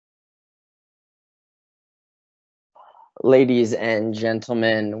Ladies and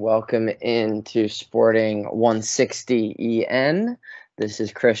gentlemen, welcome into Sporting160EN. This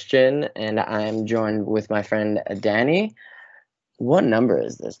is Christian, and I'm joined with my friend Danny. What number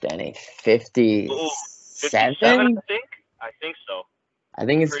is this, Danny? Ooh, 57, 57? I think? I think so. I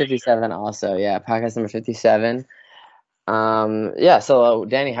think it's Pretty sure. 57 also. Yeah, podcast number 57. Yeah, so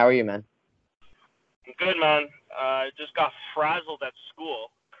Danny, how are you, man? I'm good, man. I just got frazzled at school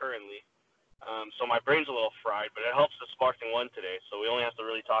currently. So my brain's a little fried, but it helps the Spartan one today. So we only have to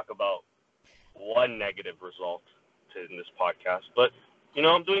really talk about one negative result in this podcast. But,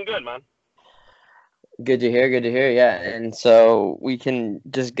 I'm doing good, man. Good to hear, good to hear. Yeah, and so we can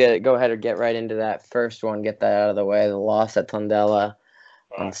just go ahead and get right into that first one, get that out of the way. The loss at Tondela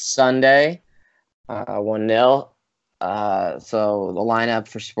on Uh, Sunday. 1-0. So the lineup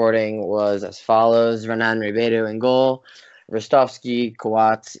for Sporting was as follows: Renan Ribeiro in goal, Rostovsky,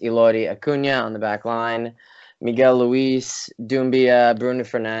 Coates, Ilori, Acuna on the back line, Miguel Luis, Dumbia, Bruno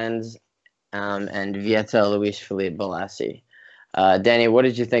Fernandes, and Vieta Luis Felipe Balassi. Danny, what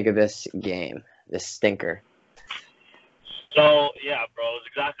did you think of this game, this stinker? so, yeah, bro, it was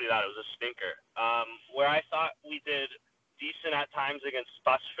exactly that. It was a stinker. Where I thought we did decent at times against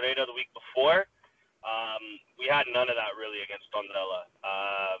Pass Freire the week before, we had none of that really against Tondela.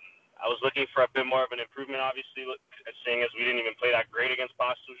 I was looking for a bit more of an improvement, obviously, seeing as we didn't even play that great against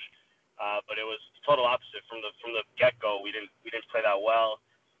Pastush. But it was the total opposite from the get go. We didn't play that well.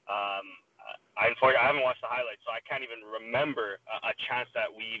 I haven't watched the highlights, so I can't even remember a chance that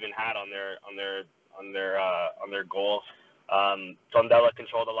we even had on their goal. Tondela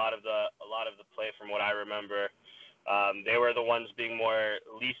controlled a lot of the play from what I remember. They were the ones being more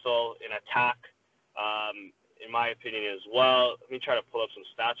lethal in attack, in my opinion as well. Let me try to pull up some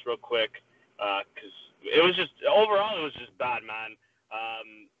stats real quick, because it was just overall it was just bad, man.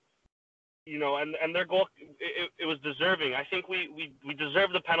 And their goal, it was deserving. I think we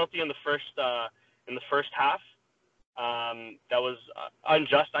deserved the penalty in the first half. That was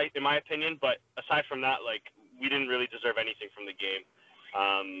unjust, in my opinion. But aside from that, like, we didn't really deserve anything from the game.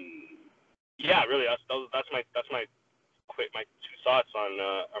 Um, yeah, really, that's my my 2 thoughts on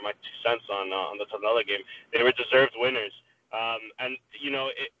or my 2 cents on the Tondela game. They were deserved winners, and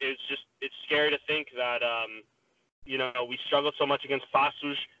it's scary to think that we struggled so much against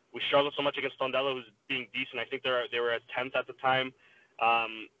Pasus. We struggled so much against Tondela, who's being decent. I think they were at 10th at the time.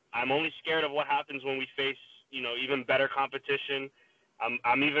 I'm only scared of what happens when we face even better competition.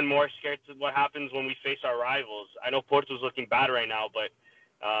 I'm even more scared to what happens when we face our rivals. I know Porto's looking bad right now, but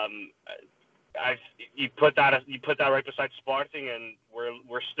um, you put that right beside Sporting, and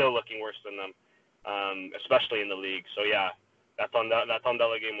we're still looking worse than them, especially in the league. So yeah, that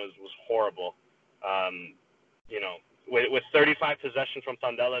Tondela game was horrible. Um, with 35 possession from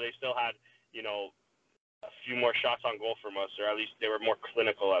Tondela, they still had a few more shots on goal from us, or at least they were more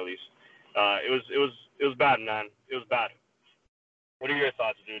clinical. At least it was bad, man. It was bad. What are your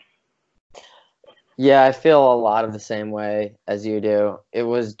thoughts, dude? Yeah, I feel a lot of the same way as you do. It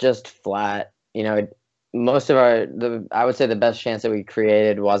was just flat. Most of I would say the best chance that we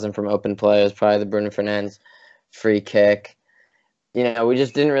created wasn't from open play. It was probably the Bruno Fernandes free kick. We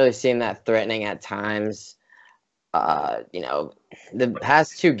just didn't really seem that threatening at times. The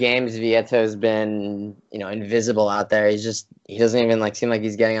past two games, Vieto's been, invisible out there. He doesn't even seem like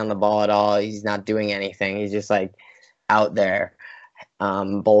he's getting on the ball at all. He's not doing anything. He's just out there.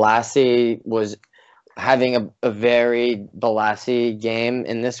 Balassi was having a very Balassi game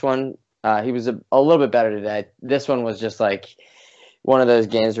in this one. He was a little bit better today. This one was just one of those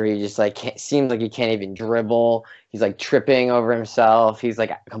games where he just seems like he can't even dribble. He's tripping over himself. He's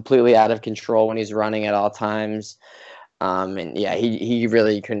completely out of control when he's running at all times. And yeah, he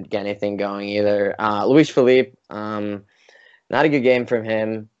really couldn't get anything going either. Luis Felipe, not a good game from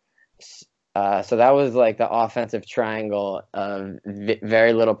him. So that was the offensive triangle of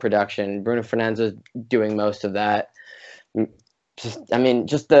very little production. Bruno Fernandes was doing most of that. I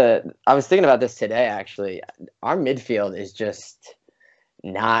was thinking about this today, actually. Our midfield is just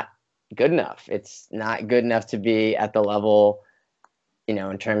not good enough. It's not good enough to be at the level,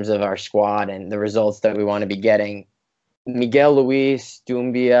 in terms of our squad and the results that we want to be getting. Miguel Luis,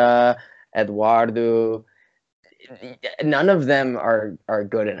 Dumbia, Eduardo, none of them are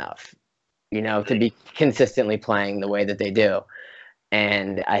good enough, to be consistently playing the way that they do.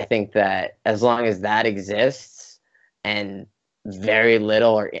 And I think that as long as that exists and very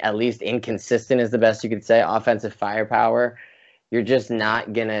little, or at least inconsistent is the best you could say, offensive firepower, you're just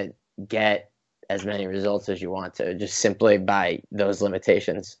not going to get as many results as you want to, just simply by those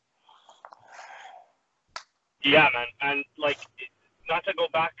limitations. Yeah, man, and not to go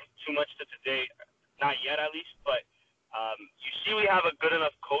back too much to today, not yet at least, but You see, we have a good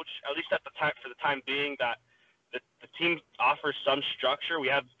enough coach, at least at the time for the time being, that the team offers some structure. We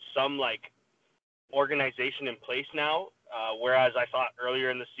have some like organization in place now. Whereas I thought earlier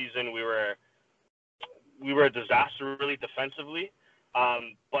in the season we were a disaster really defensively.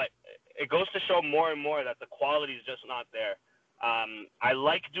 But it goes to show more and more that the quality is just not there. I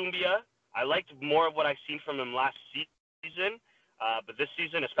like Doumbia. I liked more of what I've seen from him last season. But this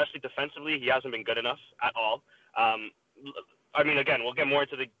season, especially defensively, he hasn't been good enough at all. I mean, again, we'll get more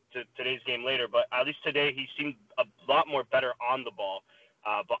into today's game later, but at least today he seemed a lot more better on the ball.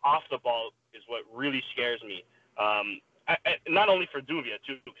 But off the ball is what really scares me. Not only for Doumbia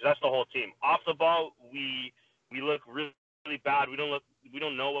too, because that's the whole team. Off the ball, we look really, really bad. We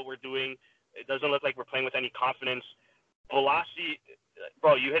don't know what we're doing. It doesn't look like we're playing with any confidence. Velocity,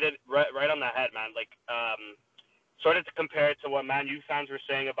 bro, you hit it right on the head, man. Like, sort of to compare it to what Man U fans were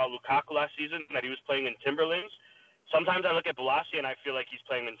saying about Lukaku last season, that he was playing in Timberlands. Sometimes I look at Bolasie and I feel like he's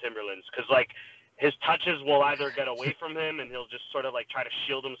playing in Timberlands because, like, his touches will either get away from him and he'll just sort of, like, try to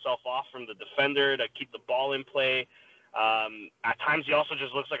shield himself off from the defender to keep the ball in play. At times he also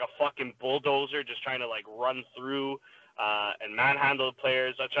just looks like a fucking bulldozer just trying to, like, run through and manhandle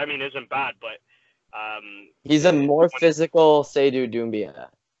players, which, I mean, isn't bad, but... he's a more physical Seydou Doumbia.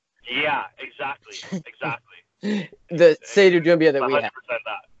 Yeah, exactly. The Seydou Doumbia that we 100% have.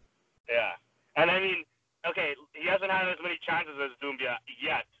 that. Yeah. And I mean, okay, he hasn't had as many chances as Doumbia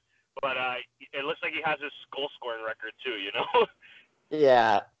yet, but it looks like he has his goal scoring record too, you know?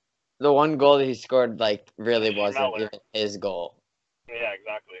 Yeah. The one goal that he scored, like, really wasn't Schmeller. even his goal. Yeah,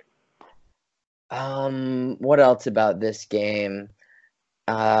 exactly. What else about this game?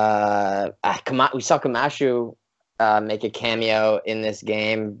 We saw Kamashu make a cameo in this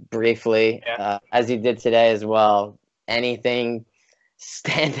game briefly, as he did today as well. Anything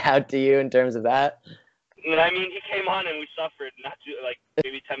stand out to you in terms of that? I mean, he came on and we suffered, not too, like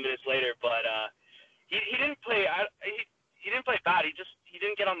maybe 10 minutes later, but he didn't play. He didn't play bad. He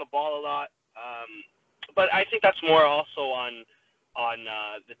didn't get on the ball a lot. But I think that's more also on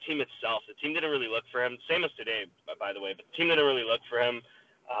the team itself. The team didn't really look for him. Same as today, by the way. But the team didn't really look for him.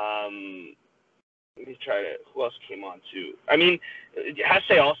 Let me try to. Who else came on too? I mean,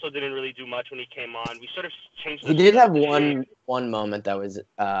 Hesse also didn't really do much when he came on. We sort of changed. He did have one moment that was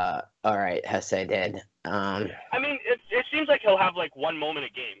all right. Hesse did. I mean, it seems like he'll have like one moment a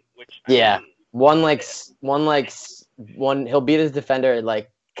game, which he'll beat his defender like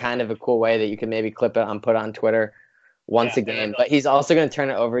kind of a cool way that you can maybe clip it and put on Twitter once a game. But he's also going to turn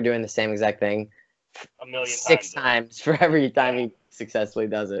it over doing the same exact thing a million six times for every time he successfully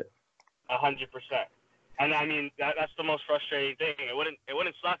does it. 100%. And I mean, that's the most frustrating thing. It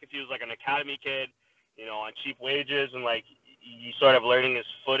wouldn't suck if he was like an academy kid, you know, on cheap wages and like he's sort of learning his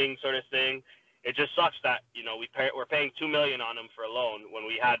footing sort of thing. It just sucks that, you know, we're paying $2 million on him for a loan when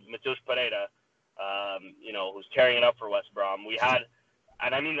we had Matheus Pereira, you know, who's tearing it up for West Brom. We had,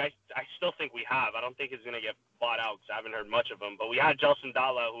 and I mean, I still think we have. I don't think he's going to get bought out because I haven't heard much of him. But we had Gelson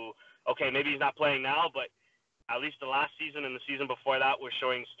Dalla, who, okay, maybe he's not playing now, but at least the last season and the season before that was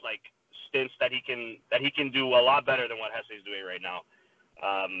showing like stints that he can do a lot better than what Hesse's doing right now.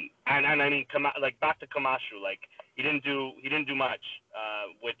 And I mean, like back to Kamashu, like he didn't do much,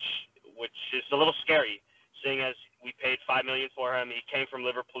 which is a little scary, seeing as we paid $5 million for him. He came from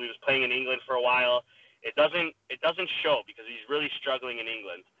Liverpool. He was playing in England for a while. It doesn't show because he's really struggling in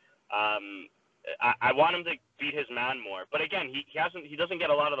England. I want him to beat his man more, but again, he doesn't get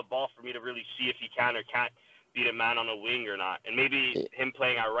a lot of the ball for me to really see if he can or can't beat a man on a wing or not. And maybe him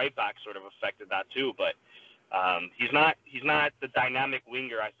playing our right back sort of affected that too. But he's not the dynamic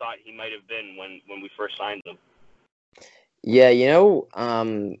winger I thought he might have been when we first signed him. Yeah, you know,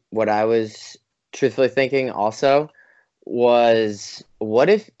 what I was truthfully thinking also was, what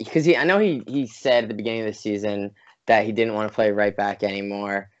if, because I know he said at the beginning of the season that he didn't want to play right back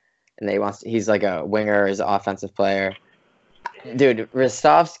anymore, and he's like a winger, he's an offensive player. Dude,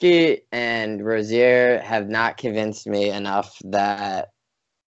 Rostovsky and Rozier have not convinced me enough that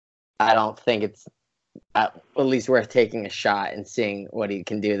I don't think it's at least worth taking a shot and seeing what he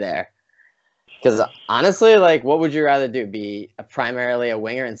can do there. Because honestly, like, what would you rather do? Be primarily a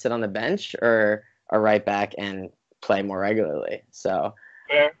winger and sit on the bench, or a right back and play more regularly? So,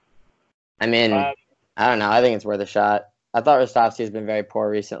 fair. I mean, I don't know. I think it's worth a shot. I thought Rostovsky has been very poor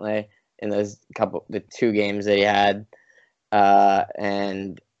recently in the 2 games that he had.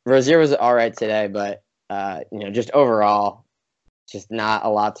 And Rozier was all right today, but you know, just overall, just not a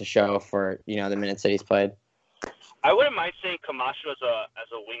lot to show for, you know, the minutes that he's played. I wouldn't mind seeing Kamashu as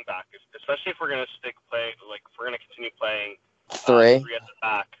a wing back, especially if we're gonna continue playing 3 3 at the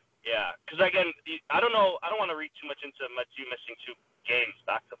back. Yeah, because again, I don't know. I don't want to read too much into Mathieu missing 2 games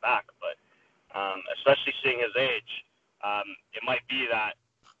back to back, but especially seeing his age, it might be that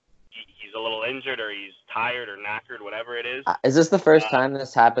he's a little injured or he's tired or knackered, whatever it is. Is this the first time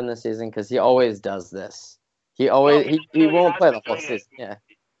this happened this season? Because he always does this. He always he won't play the whole season. Yeah.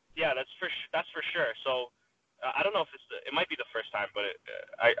 Yeah, that's for sure. So I don't know if it might be the first time, but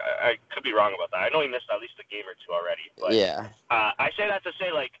I could be wrong about that. I know he missed at least a game or 2 already. But Yeah. I say that to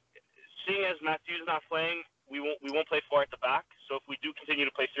say, like, seeing as Matthew's not playing, we won't play 4 at the back. So if we do continue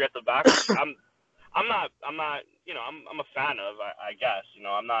to play 3 at the back, I'm not you know, I'm a fan of, I guess, you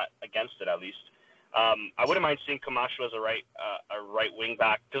know, I'm not against it at least. I wouldn't mind seeing Camacho as a right wing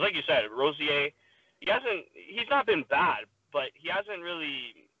back, because like you said, Rosier, he's not been bad, but he hasn't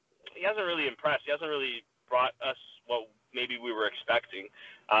really impressed. He hasn't really brought us what maybe we were expecting.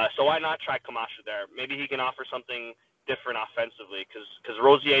 So why not try Camacho there? Maybe he can offer something different offensively, because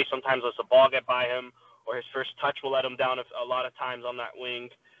Rosier sometimes lets the ball get by him, or his first touch will let him down a lot of times on that wing.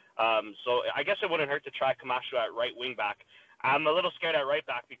 So I guess it wouldn't hurt to try Camacho at right wing back. I'm a little scared at right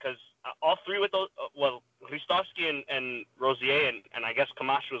back because all 3 with those, Christovsky and Rosier and I guess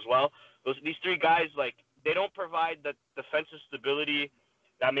Camacho as well, these 3 guys, like, they don't provide the defensive stability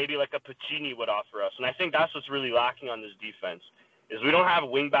that maybe like a Pacini would offer us. And I think that's what's really lacking on this defense, is we don't have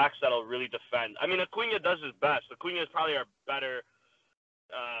wing backs that'll really defend. I mean, Acuna does his best. Acuna is probably our better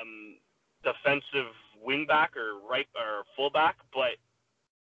defensive wing back or full back, but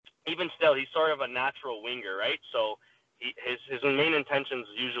even still, he's sort of a natural winger, right? So his main intentions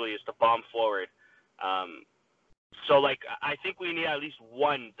usually is to bomb forward. So, like, I think we need at least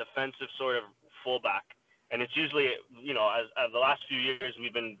one defensive sort of fullback. And it's usually, you know, as the last few years,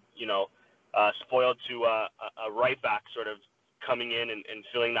 we've been, you know, spoiled to a right back sort of coming in and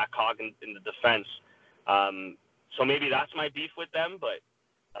filling that cog in the defense. So maybe that's my beef with them, but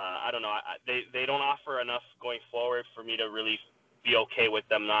I don't know. They don't offer enough going forward for me to really be okay with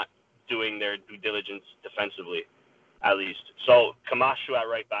them not doing their due diligence defensively, at least. So Camacho at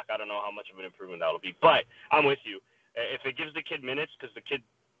right back, I don't know how much of an improvement that'll be, but I'm with you. If it gives the kid minutes, because the kid,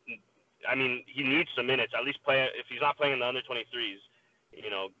 I mean, he needs some minutes. At least play. If he's not playing in the under 23s, you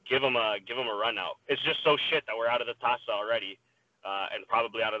know, give him a run out. It's just so shit that we're out of the Taça already, and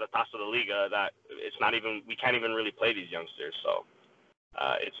probably out of the Taça de Liga, that we can't even really play these youngsters. So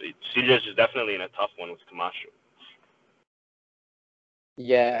Silius is definitely in a tough one with Camacho.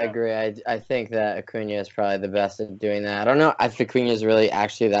 Yeah, I agree. I think that Acuna is probably the best at doing that. I don't know if Acuna is really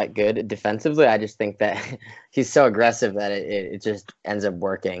actually that good defensively. I just think that he's so aggressive that it just ends up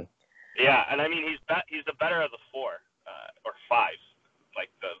working. Yeah, and I mean he's the better of the 4 or 5, like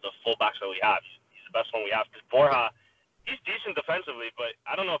the fullbacks that we have. He's the best one we have, because Borja, he's decent defensively, but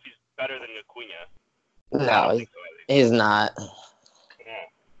I don't know if he's better than Acuna. No, he's not.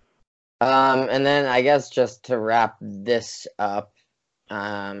 Yeah. And then I guess just to wrap this up,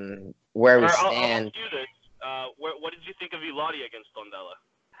 where we stand. I'll do this. What did you think of Alvalade against Tondela?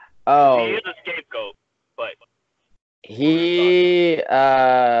 Oh, he is a scapegoat, but he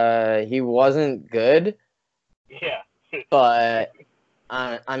wasn't good. Yeah. But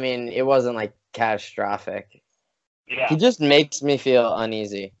I mean, it wasn't like catastrophic. Yeah. He just makes me feel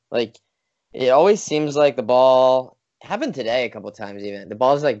uneasy. Like, it always seems like the ball happened today a couple of times. Even the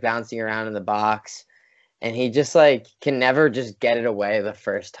ball's like bouncing around in the box, and he just like can never just get it away the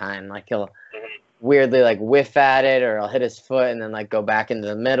first time. Like, he'll weirdly like whiff at it, or he'll hit his foot and then like go back into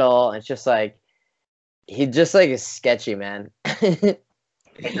the middle. It's just like he just like is sketchy, man. Agreed.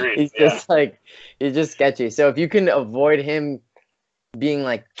 He's just sketchy. So if you can avoid him being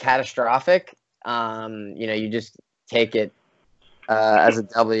like catastrophic, you know, you just take it as a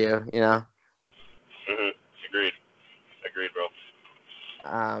W, you know. Agreed, bro.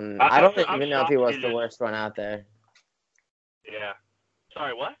 I don't even know if he was the worst one out there. Yeah.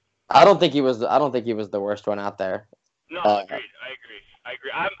 Sorry, what? I don't think he was the worst one out there. No, I agree.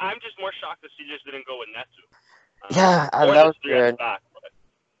 I'm just more shocked that he just didn't go with Neto. Yeah, that was weird. Back,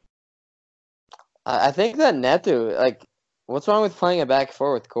 I think that Neto, like, what's wrong with playing a back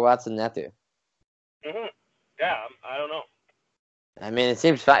four with Coates and Neto? Yeah, I don't know. I mean, it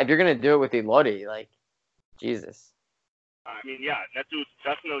seems fine. If you're going to do it with Alvalade, like, Jesus. I mean, yeah, Neto's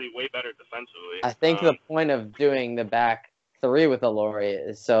definitely way better defensively. I think the point of doing the back three with Alvalade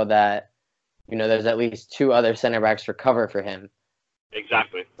is so that, you know, there's at least 2 other center backs for cover for him.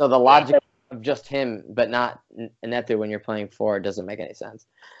 Exactly. So the logic of just him, but not Neto when you're playing 4 doesn't make any sense.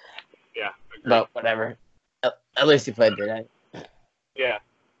 Yeah. Agreed. But whatever. At least he played today. Yeah.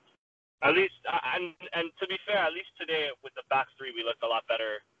 At least, and to be fair, at least today with the back three, we looked a lot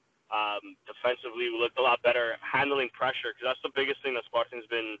better Defensively, we looked a lot better handling pressure, because that's the biggest thing that Spartan's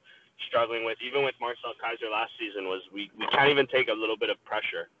been struggling with, even with Marcel Kaiser last season, was we can't even take a little bit of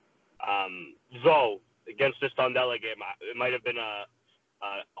pressure. Though, against this Tondela game, it might have been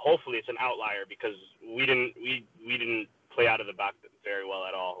hopefully it's an outlier, because we didn't play out of the back very well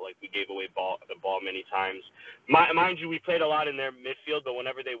at all. Like, we gave away the ball many times. Mind you, we played a lot in their midfield, but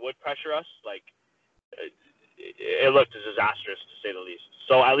whenever they would pressure us, like, it looked disastrous, to say the least.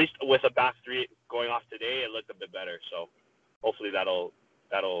 So at least with a back three going off today, it looked a bit better. So hopefully that'll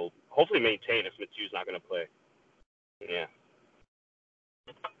hopefully maintain if Mathieu's not going to play. Yeah.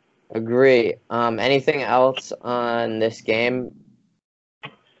 Agree. Anything else on this game?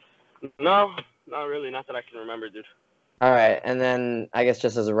 No, not really. Not that I can remember, dude. All right, and then I guess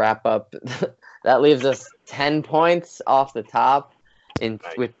just as a wrap up, that leaves us 10 points off the top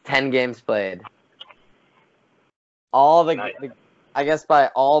with 10 games played. I guess by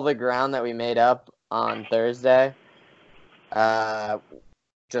all the ground that we made up on Thursday,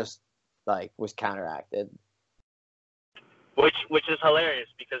 just like was counteracted. Which is hilarious,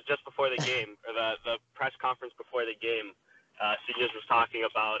 because just before the game, or the press conference before the game, Seniors was talking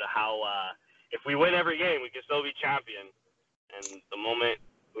about how if we win every game, we can still be champion. And the moment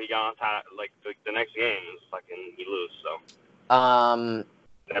we got on top, like the next game, it's fucking we lose. So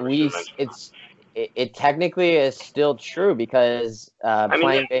it technically is still true, because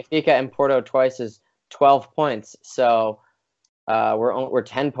playing Benfica and Porto twice is 12 points. So we're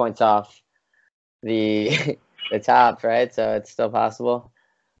 10 points off the the top, right? So it's still possible,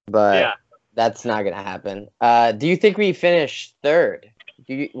 but that's not gonna happen. Do you think we finish third?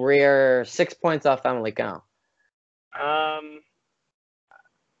 We're 6 points off Famalicão.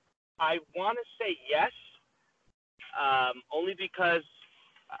 I want to say yes, only because,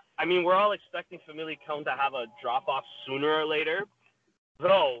 I mean, we're all expecting Famalicão to have a drop-off sooner or later.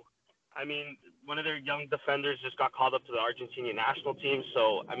 Though, I mean, one of their young defenders just got called up to the Argentinian national team.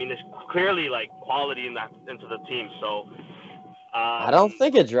 So, I mean, there's clearly, like, quality into the team. So, I don't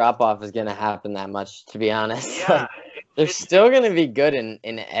think a drop-off is going to happen that much, to be honest. Yeah. They're still going to be good in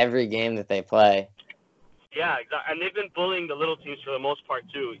every game that they play. Yeah, exactly. And they've been bullying the little teams for the most part,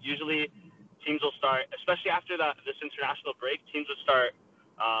 too. Usually, teams will start, especially after this international break, teams will start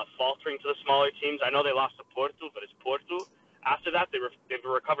faltering to the smaller teams. I know they lost to Porto, but it's Porto. After that, they've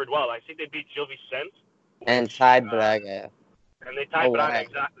recovered well. I think they beat Gil Vicente. And tied Braga. And they tied Braga,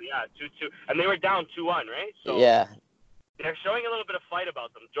 exactly, yeah, 2-2. And they were down 2-1, right? So yeah. They're showing a little bit of fight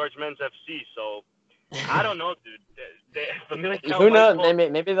about them, George Men's FC, so I don't know, dude. Who knows?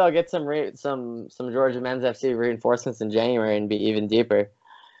 Maybe they'll get some George Men's FC reinforcements in January and be even deeper.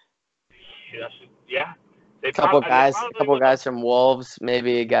 Yes. Yeah. A couple guys from Wolves,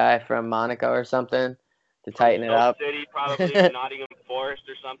 maybe a guy from Monaco or something to tighten it up. City, probably Nottingham Forest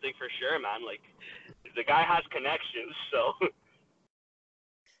or something for sure, man. Like, the guy has connections, so.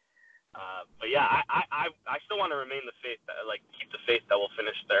 But yeah, I still want to remain the faith, keep the faith that we'll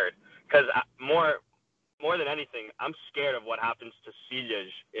finish third, because more than anything, I'm scared of what happens to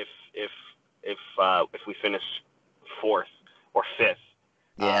Siege if we finish fourth or fifth.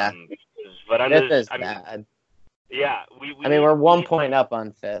 Yeah. Fifth is bad. Yeah, we're 1 point up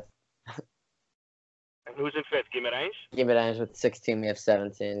on fifth. And who's in fifth? Guimarães? Guimarães with 16, we have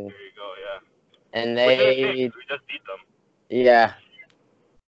 17. There you go, yeah. And we just beat them. Yeah.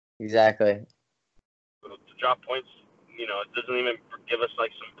 Exactly. To drop points, it doesn't even give us some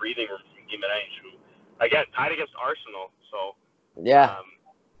breathing room from Guimarães, who again tied against Arsenal. So yeah.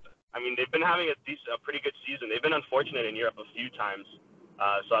 They've been having a pretty good season. They've been unfortunate in Europe a few times.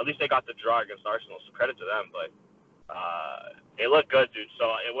 So at least they got the draw against Arsenal. So credit to them. But they look good, dude.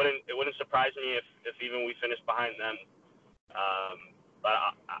 So it wouldn't surprise me if even we finish behind them. But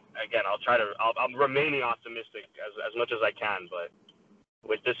again, I'm remaining optimistic as much as I can. But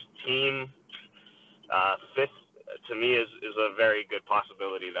with this team, fifth to me is a very good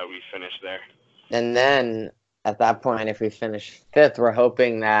possibility that we finish there. And then at that point, if we finish fifth, we're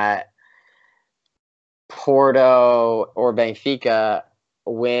hoping that Porto or Benfica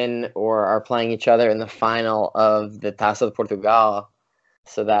win or are playing each other in the final of the Taça de Portugal,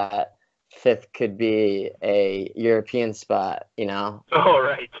 so that fifth could be a European spot, Oh,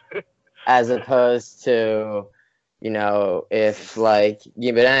 right. as opposed to, if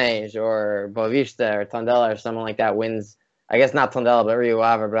Guimarães or Boavista or Tondela or someone like that wins, I guess not Tondela, but Rio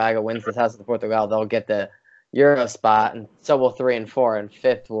Ave or Braga wins the Taça de Portugal, they'll get the Euro spot, and so will 3 and 4, and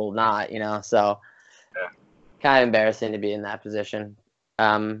fifth will not, so kind of embarrassing to be in that position.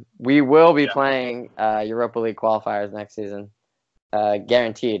 We will be playing Europa League qualifiers next season,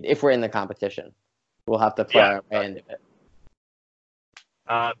 guaranteed, if we're in the competition. We'll have to play our way into it.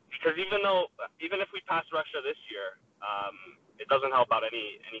 Because even if we pass Russia this year, it doesn't help out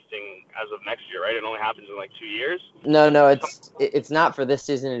anything as of next year, right? It only happens in like 2 years. No, it's not for this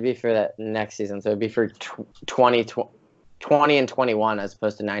season. It'd be for that next season. So it'd be for 20 and 21 as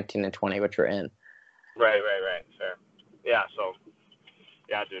opposed to 19 and 20, which we're in. Right. Fair. Yeah. So,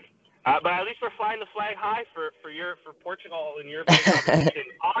 yeah, dude. But at least we're flying the flag high for Portugal in European competition.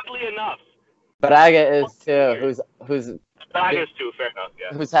 Oddly enough. Braga is too. Braga is too. Fair enough.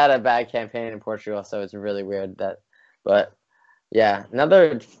 Yeah. Who's had a bad campaign in Portugal, so it's really weird that. But yeah,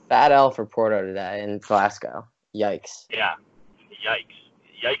 another fat L for Porto today in Glasgow. Yikes. Yeah.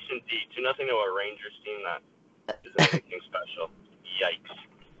 Yikes indeed. 2-0 to a Rangers team that isn't anything special. Yikes.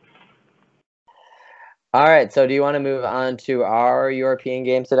 All right, so do you want to move on to our European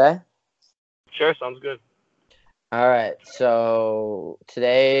game today? Sure, sounds good. All right, so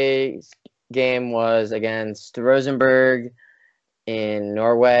today's game was against Rosenborg in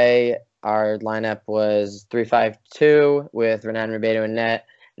Norway. Our lineup was 3-5-2 with Renan Ribeiro in net.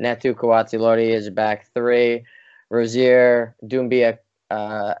 Neto Kawati Lodi is back three. Rosier, Doumbia,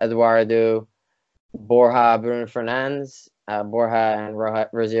 Eduardo, Borja, Bruno Fernandes. Borja and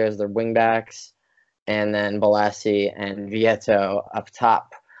Rosier as their wingbacks. And then Balassi and Vieto up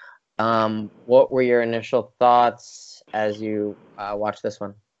top. What were your initial thoughts as you watched this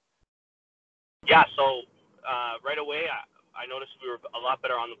one? Yeah, so right away I noticed we were a lot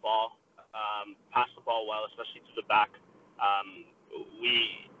better on the ball, passed the ball well, especially to the back.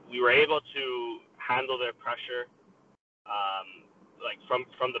 We were able to handle their pressure, like from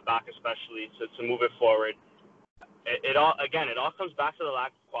the back especially, to move it forward. It all comes back to the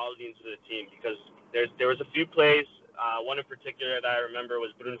lack of quality into the team, because there was a few plays, one in particular that I remember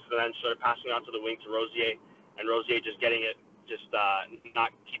was Bruno Fernandes sort of passing out to the wing to Rosier, and Rosier just getting it,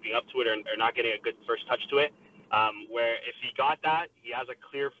 not keeping up to it, or not getting a good first touch to it. Where if he got that, he has a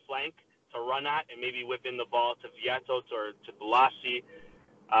clear flank to run at and maybe whip in the ball to Vieto or to Balassi.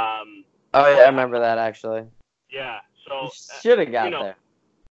 I remember that actually. Yeah, so should have got there.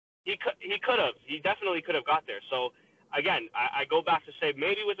 He could have. He definitely could have got there. So again, I go back to say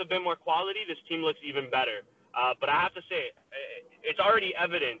maybe with a bit more quality, this team looks even better. But I have to say, it's already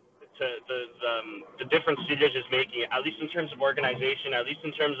evident to the difference Silas is making, at least in terms of organization, at least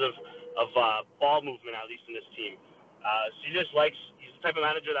in terms of ball movement, at least in this team. Silas he's the type of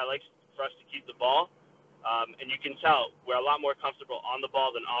manager that likes for us to keep the ball. And you can tell we're a lot more comfortable on the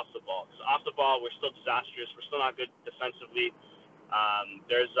ball than off the ball. So off the ball, we're still disastrous. We're still not good defensively.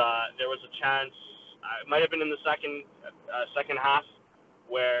 There was a chance, it might have been in the second half,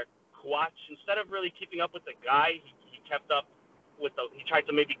 where Kawach, instead of really keeping up with the guy, he kept up he tried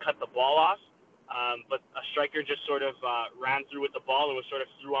to maybe cut the ball off, but a striker just sort of ran through with the ball and was sort of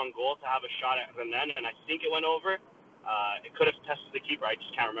through on goal to have a shot at Renan, and I think it went over. It could have tested the keeper, I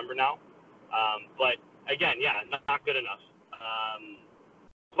just can't remember now. But again, yeah, not good enough.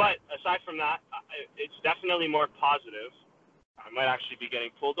 But aside from that, it's definitely more positive. I might actually be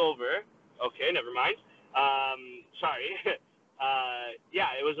getting pulled over. Okay, never mind. Sorry.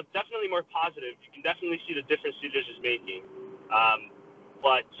 Yeah, it was definitely more positive. You can definitely see the difference Silas is making.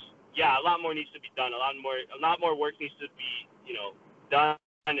 But yeah, a lot more needs to be done. A lot more work needs to be, done.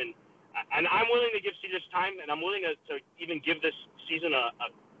 And I'm willing to give Silas time, and I'm willing to even give this season a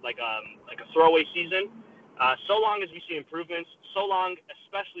throwaway season. So long as we see improvements,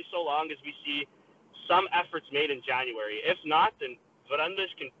 especially so long as we see some efforts made in January. If not, then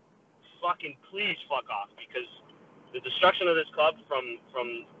Varandas can fucking please fuck off, because the destruction of this club from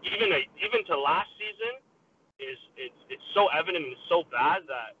even to last season it's so evident and so bad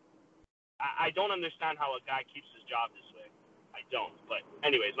that I don't understand how a guy keeps his job this way. I don't. But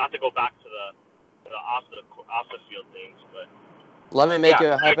anyways, not to go back to the off the field things, but let me make you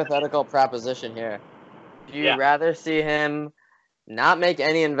a hypothetical proposition here. Do you rather see him not make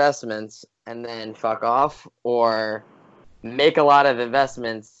any investments and then fuck off, or make a lot of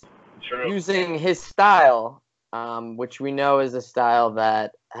investments using his style, which we know is a style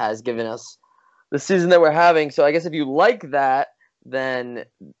that has given us the season that we're having? So I guess if you like that, then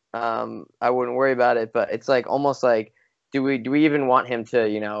I wouldn't worry about it. But it's like almost like, do we even want him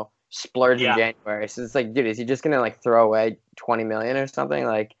to splurge in January? So it's like, dude, is he just gonna like throw away 20 million or something?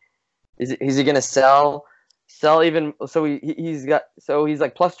 Like, is he gonna sell even? So he's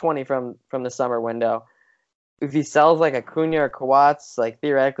like plus 20 from the summer window. If he sells like Acuna or Kawats, like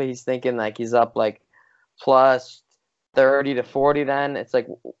theoretically he's thinking like he's up like plus 30 to 40. Then it's like,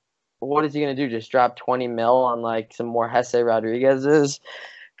 what is he gonna do? Just drop 20 mil on like some more Jesse Rodriguez's,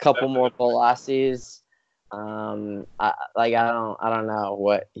 couple more Bolassis? I don't know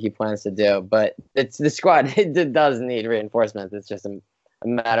what he plans to do, but it's the squad. It does need reinforcements. It's just a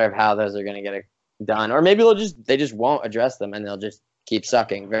matter of how those are going to get done, or maybe they just won't address them and they'll just keep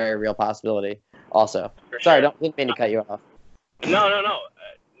sucking. Very real possibility. Also, sorry, didn't mean to cut you off. No.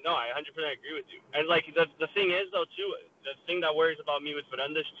 No, I 100% agree with you. And like the thing is though too, the thing that worries about me with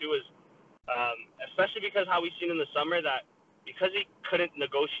Fernandes too is, especially because how we've seen in the summer that because he couldn't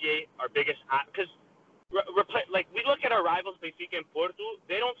negotiate our biggest because like we look at our rivals Benfica and Porto,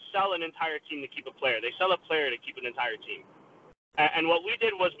 they don't sell an entire team to keep a player. They sell a player to keep an entire team. And what we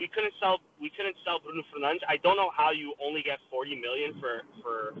did was we couldn't sell Bruno Fernandes. I don't know how you only get 40 million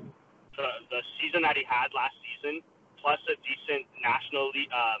for the season that he had last season, plus a decent national league.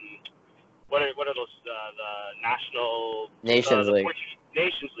 What are those? The national Nations League.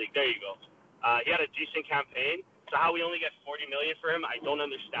 Nations League. There you go. He had a decent campaign. So how we only get 40 million for him, I don't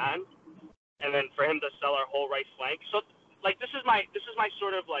understand. And then for him to sell our whole right flank. So like this is my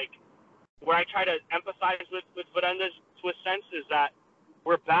sort of like where I try to empathize with Fernandes to a sense is that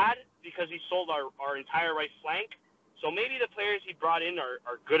we're bad because he sold our entire right flank. So maybe the players he brought in are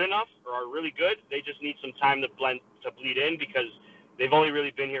good enough or are really good. They just need some time to bleed in because they've only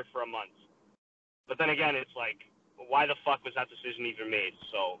really been here for a month. But then again, it's like, why the fuck was that decision even made?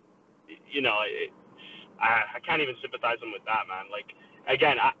 So, I can't even sympathize him with that, man. Like,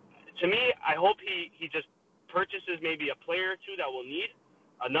 again, to me, I hope he just purchases maybe a player or two that we'll need,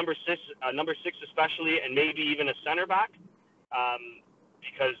 a number six especially, and maybe even a center back,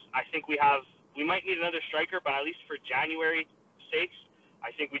 because I think we might need another striker, but at least for January sakes,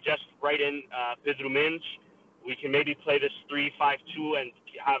 I think we just write in Pedro Mendes. We can maybe play this 3-5-2 and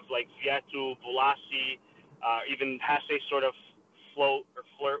have like Vieto, Bolasie, even Hesse sort of float or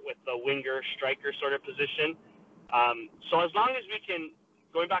flirt with the winger striker sort of position. So as long as we can,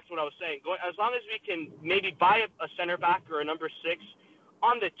 going back to what I was saying, as long as we can maybe buy a center back or a number 6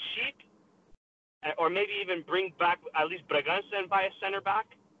 on the cheap, or maybe even bring back at least Bragança and buy a center back,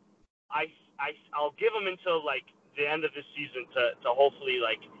 I'll give him until like the end of the season to hopefully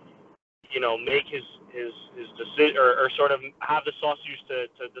like, make his decision or sort of have the sausage to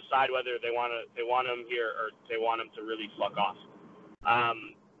decide whether they want him here or they want him to really fuck off.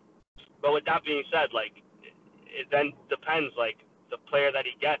 But with that being said, like it then depends like the player that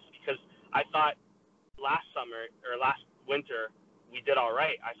he gets, because I thought last summer or last winter we did all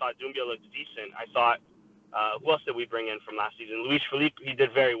right. I thought Doumbia looked decent. I thought who else did we bring in from last season? Luis Felipe, he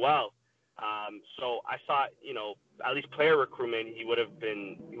did very well. So I thought, at least player recruitment, he would have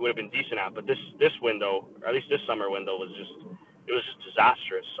been decent at. But this window, or at least this summer window, was just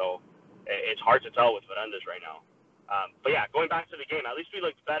disastrous. So it's hard to tell with Fernandes right now. But yeah, going back to the game, at least we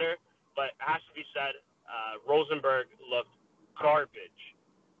looked better. But it has to be said, Rosenborg looked garbage.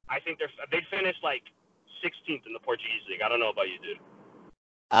 I think they finished like 16th in the Portuguese league. I don't know about you, dude.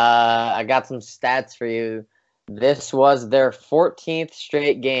 I got some stats for you. This was their 14th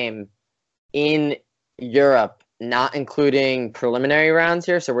straight game in Europe, not including preliminary rounds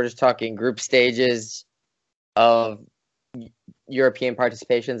here. So we're just talking group stages of European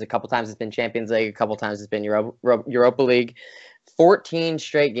participations. A couple times it's been Champions League. A couple times it's been Europa League. 14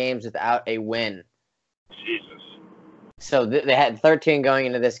 straight games without a win. Jesus. So they had 13 going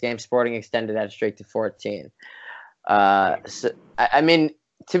into this game. Sporting extended that streak to 14. So I mean,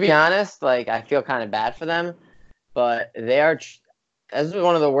 to be honest, like I feel kind of bad for them, but they are. This is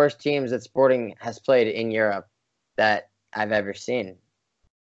one of the worst teams that Sporting has played in Europe that I've ever seen.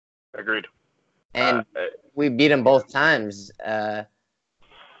 Agreed. And we beat them both times,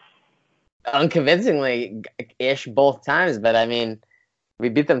 unconvincingly-ish both times. But I mean, we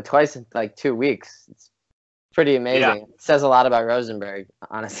beat them twice in like 2 weeks. It's pretty amazing. Yeah. It says a lot about Rosenborg,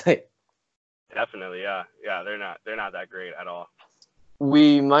 honestly. Definitely, yeah. They're not that great at all.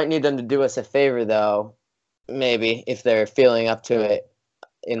 We might need them to do us a favor, though. Maybe if they're feeling up to it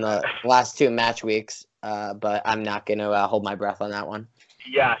in the last 2 match weeks, but I'm not going to hold my breath on that one.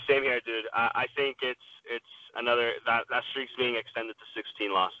 Yeah, same here, dude. I think it's another that streak's being extended to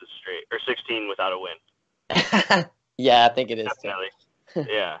 16 losses straight, or 16 without a win. Yeah, I think it is. Definitely.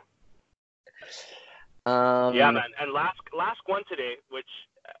 Yeah. Yeah, man. And last one today, which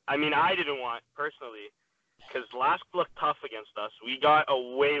I mean I didn't want personally, because Lask looked tough against us. We got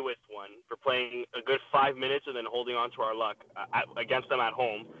away with one for playing a good 5 minutes and then holding on to our luck against them at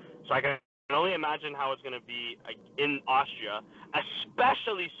home. So I can only imagine how it's going to be in Austria,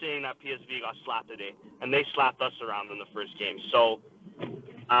 especially seeing that PSV got slapped today, and they slapped us around in the first game. So,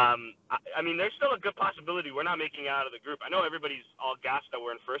 I mean, there's still a good possibility we're not making it out of the group. I know everybody's all gassed that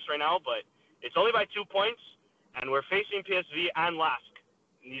we're in first right now, but it's only by 2 points, and we're facing PSV and Lask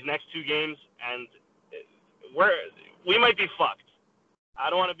in these next 2 games, and we might be fucked. I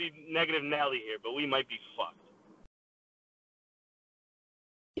don't want to be negative Nelly here, but we might be fucked.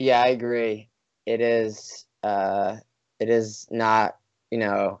 Yeah, I agree. It is. It is not,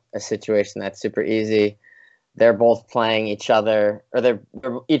 a situation that's super easy. They're both playing each other, or they're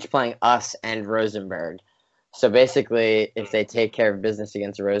each playing us and Rosenberg. So basically, if they take care of business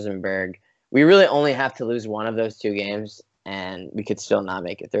against Rosenberg, we really only have to lose one of those two games, and we could still not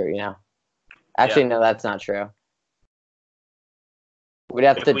make it through. Yeah. Actually, no, that's not true. We'd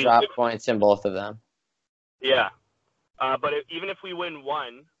have If to we, drop if, points in both of them. yeah. But even if we win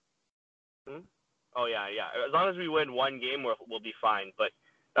one, hmm? Oh yeah, yeah. As long as we win one game, we'll be fine. But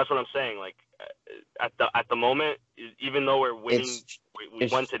that's what I'm saying. Like at the moment, even though we're winning, It's we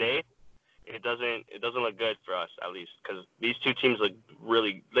won it's today. It doesn't look good for us, at least, because these two teams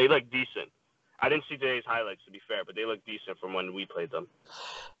they look decent. I didn't see today's highlights, to be fair, but they look decent from when we played them.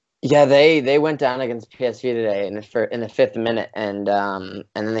 Yeah, they went down against PSV today in the fifth minute, and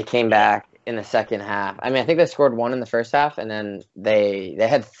then they came back in the second half. I mean, I think they scored one in the first half, and then they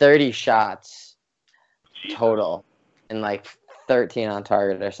had 30 shots Jesus. total and like 13 on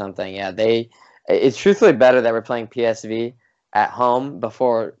target or something. Yeah, it's truthfully better that we're playing PSV at home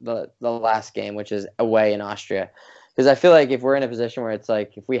before the last game, which is away in Austria, because I feel like if we're in a position where it's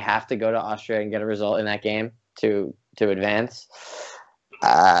like if we have to go to Austria and get a result in that game to advance.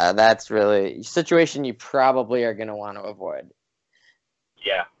 That's really a situation you probably are going to want to avoid.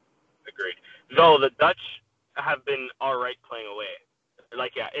 Yeah, agreed. Though the Dutch have been all right playing away.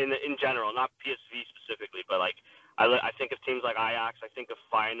 Like, yeah, in general, not PSV specifically, but like I think of teams like Ajax. I think of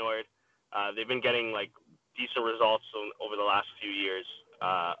Feyenoord. They've been getting like decent results over the last few years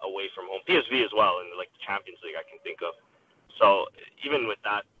away from home. PSV as well in like the Champions League, I can think of. So even with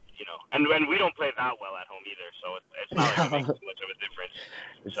that, and we don't play that well at home either. So it's not like it makes too much of a difference.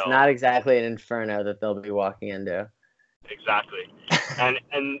 It's So not exactly an inferno that they'll be walking into. exactly,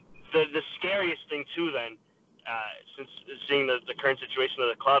 and the scariest thing too then, since seeing the current situation of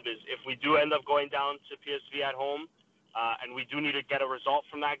the club is if we do end up going down to PSV at home, and we do need to get a result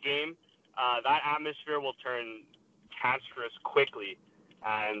from that game, that atmosphere will turn cancerous quickly,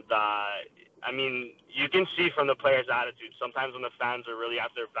 and I mean you can see from the players' attitude sometimes when the fans are really at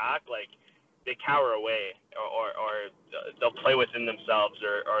their back, like they cower away or they'll play within themselves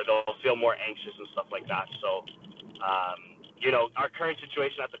or they'll feel more anxious and stuff like that. So our current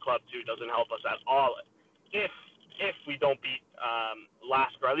situation at the club too doesn't help us at all. If we don't beat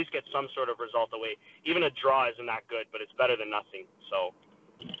Lask or at least get some sort of result away, even a draw isn't that good, but it's better than nothing. So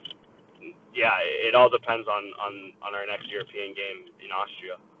yeah, it all depends on our next European game in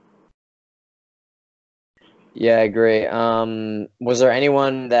Austria. Yeah, I agree. Was there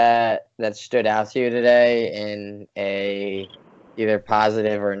anyone that stood out to you today in a either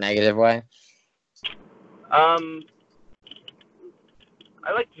positive or negative way? Um,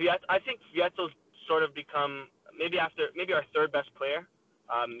 I like Viet. I think Vieto's sort of become maybe our third best player.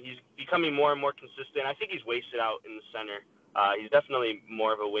 He's becoming more and more consistent. I think he's wasted out in the center. He's definitely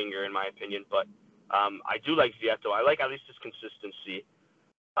more of a winger in my opinion, but I do like Vieto. I like at least his consistency.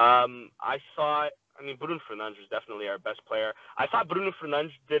 I mean, Bruno Fernandes was definitely our best player. I thought Bruno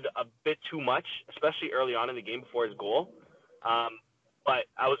Fernandes did a bit too much, especially early on in the game before his goal. But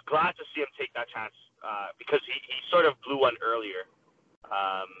I was glad to see him take that chance because he sort of blew one earlier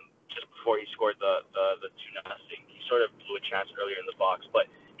just before he scored the 2-0. He sort of blew a chance earlier in the box, but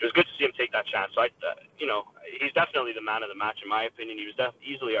it was good to see him take that chance. So he's definitely the man of the match in my opinion. He was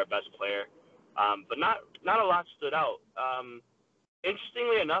easily our best player, but not a lot stood out.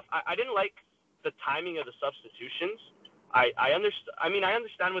 Interestingly enough, I didn't like the timing of the substitutions. I understand. I mean, I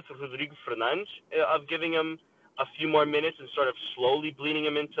understand with Rodrigo Fernandes of giving him a few more minutes and sort of slowly bleeding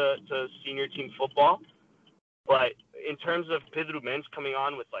him into senior team football. But in terms of Pedro Mendes coming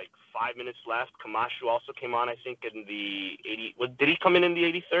on with like 5 minutes left, Camacho also came on. I think in the 80. Did he come in the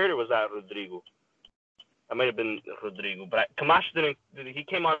 83rd or was that Rodrigo? That might have been Rodrigo, but Camacho didn't. He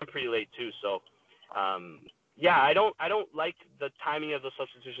came on pretty late too. So, yeah, I don't like the timing of the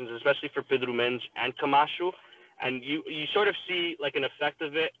substitutions, especially for Pedro Mendes and Camacho. And you sort of see like an effect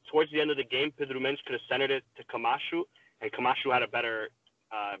of it towards the end of the game. Pedro Mendes could have centered it to Camacho, and Camacho had a better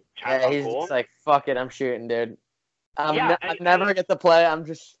chance Yeah, on he's goal. just like, fuck it, I'm shooting, dude. Yeah, I never get to play.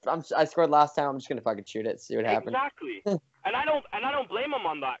 I scored last time. I'm just gonna fucking shoot it, see what happens. exactly. And I don't blame him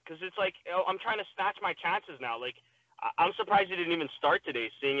on that because it's like I'm trying to snatch my chances now. Like I'm surprised he didn't even start today,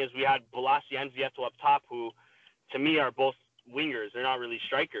 seeing as we had Bolasie and Vieto up top, who to me are both wingers. They're not really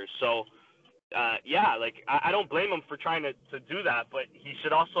strikers. So yeah, like I don't blame him for trying to do that, but he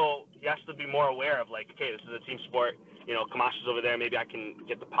has to be more aware of like, okay, this is a team sport. Camacho's over there. Maybe I can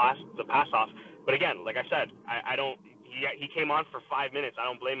get the pass off. But again, like I said, I don't. he came on for 5 minutes. I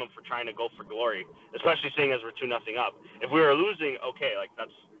don't blame him for trying to go for glory, especially seeing as we're 2-0 up. If we were losing, okay, like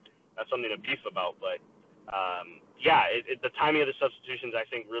that's something to beef about. But the timing of the substitutions I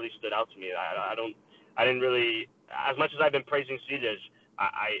think really stood out to me. I didn't really, as much as I've been praising Sidic,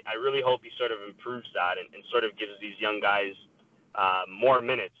 I really hope he sort of improves that and sort of gives these young guys more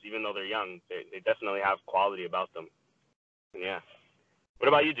minutes, even though they're young. They definitely have quality about them. And yeah. What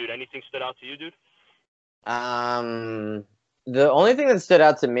about you, dude? Anything stood out to you, dude? The only thing that stood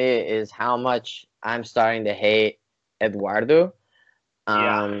out to me is how much I'm starting to hate Eduardo.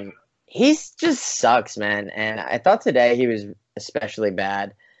 He just sucks, man. And I thought today he was especially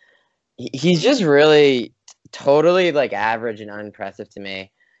bad. He's just really totally like average and unimpressive to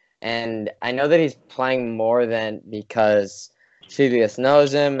me. And I know that he's playing more than because Sidious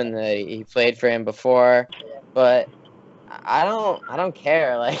knows him and he played for him before, but I don't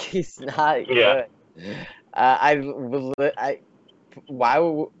care. Like he's not good. I'd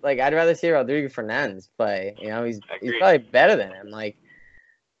rather see Rodrigo Fernandez play. You know, he's probably better than him. Like,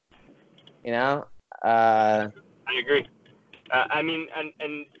 you know, I agree. I mean,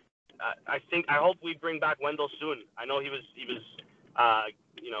 and I hope we bring back Wendell soon. I know he was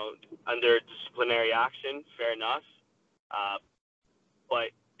under disciplinary action. Fair enough.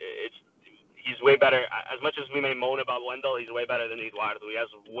 But he's way better. As much as we may moan about Wendell, he's way better than Eduardo. He has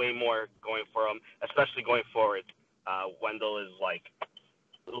way more going for him, especially going forward. Wendell is like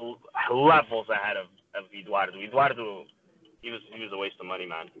levels ahead of Eduardo. Eduardo, he was a waste of money,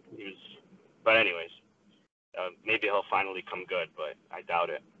 man. But anyways, maybe he'll finally come good, but I doubt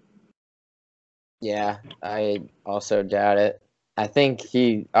it. Yeah, I also doubt it. I think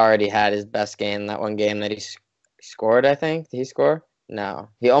he already had his best game, that one game that he scored, I think. Did he score? No.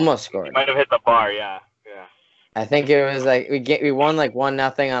 He almost scored. He might have hit the bar, yeah. I think it was like we won like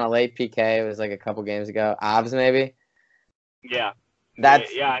 1-0 on a late PK. It was like a couple games ago. Obs maybe? Yeah. I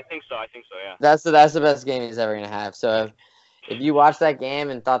think so, yeah. That's the best game he's ever going to have. So if you watched that game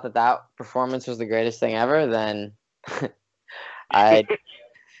and thought that performance was the greatest thing ever, then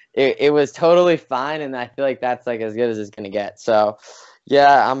it was totally fine, and I feel like that's like as good as it's going to get. So,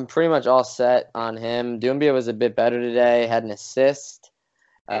 yeah, I'm pretty much all set on him. Doumbia was a bit better today, had an assist.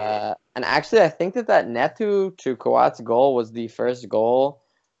 And actually, I think that Neto to Kawat's goal was the first goal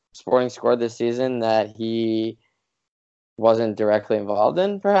Sporting scored this season that he wasn't directly involved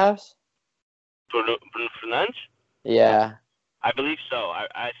in, perhaps? Bruno Fernandes? Yeah. I believe so.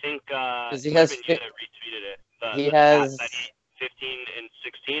 I think he has retweeted it. He has 15 and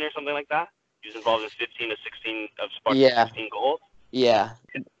 16 or something like that. He was involved in 15 to 16 of Sporting's 16 goals. Yeah.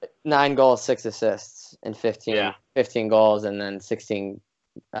 9 goals, 6 assists, and 15 goals, and then 16.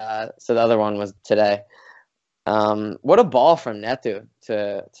 So the other one was today. What a ball from Neto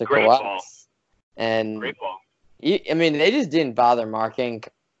to Great Kawat. Ball. And great ball. I mean, they just didn't bother marking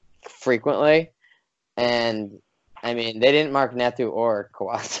frequently, and I mean, they didn't mark Neto or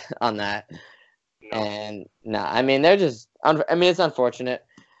Kawat on that. No. And I mean, they're just. I mean, it's unfortunate,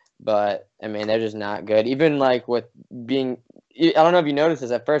 but I mean, they're just not good. Even like with being. I don't know if you noticed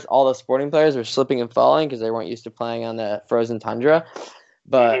this. At first, all the Sporting players were slipping and falling because they weren't used to playing on the frozen tundra.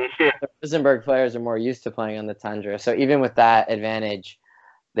 But the Rosenborg players are more used to playing on the tundra. So even with that advantage,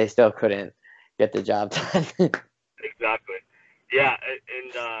 they still couldn't get the job done. Exactly. Yeah,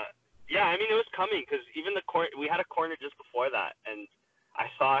 and I mean, it was coming because even we had a corner just before that, and I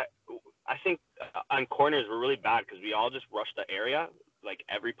think on corners we're really bad because we all just rush the area. Like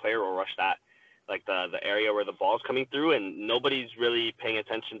every player will rush that, like the area where the ball's coming through, and nobody's really paying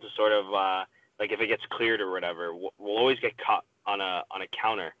attention to sort of like if it gets cleared or whatever. We'll always get caught on a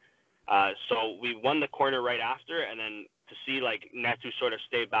counter. So we won the corner right after, and then to see like Neto sort of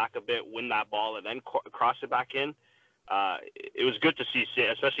stay back a bit, win that ball, and then cross it back in. It was good to see,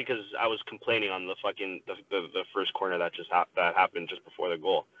 especially because I was complaining on the first corner that happened just before the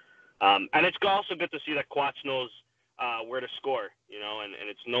goal. And it's also good to see that Quats knows where to score, and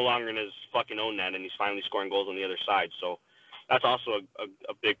it's no longer in his fucking own net, and he's finally scoring goals on the other side. So that's also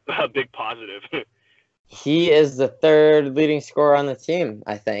a big positive. He is the third leading scorer on the team,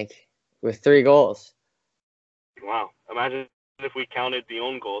 I think, with 3 goals. Wow! Imagine if we counted the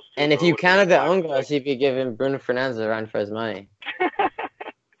own goals. Too, and if you counted the own goals, he'd be giving Bruno Fernandes a run for his money.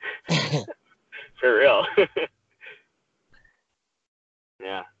 For real.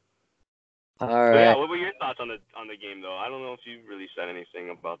 Yeah. All right. Yeah, what were your thoughts on the game, though? I don't know if you really said anything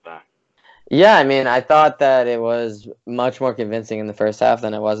about that. Yeah, I mean, I thought that it was much more convincing in the first half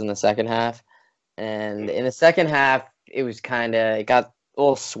than it was in the second half. And in the second half, it got a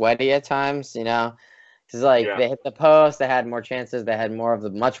little sweaty at times, Because they hit the post, they had more chances, they had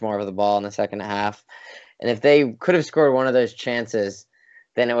much more of the ball in the second half. And if they could have scored one of those chances,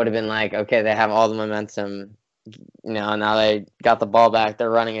 then it would have been like, okay, they have all the momentum. Now they got the ball back, they're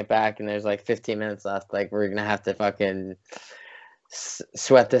running it back, and there's like 15 minutes left. Like, we're gonna have to fucking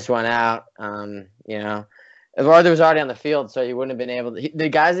sweat this one out. Eduardo was already on the field, so he wouldn't have been able to. The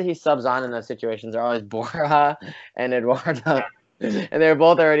guys that he subs on in those situations are always Borja and Eduardo, and they were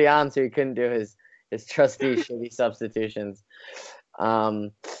both already on, so he couldn't do his trusty shitty substitutions.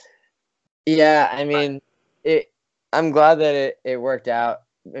 Yeah, I mean, I'm glad that it worked out.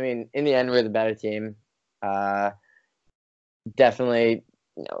 I mean, in the end, we're the better team. Definitely,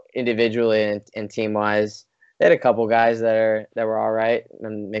 individually and team wise, they had a couple guys that were all right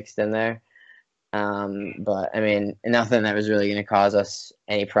and mixed in there. But I mean, nothing that was really going to cause us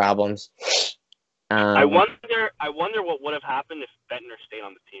any problems. I wonder what would have happened if Bentner stayed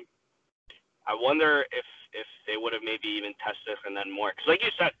on the team. I wonder if they would have maybe even tested and then more. Because like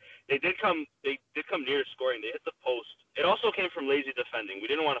you said, they did come near scoring. They hit the post. It also came from lazy defending. We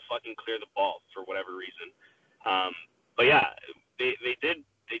didn't want to fucking clear the ball for whatever reason. But yeah, they did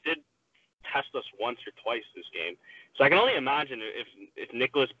test us once or twice this game. So I can only imagine if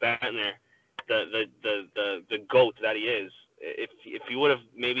Nicholas Bentner, the GOAT that he is, if he would have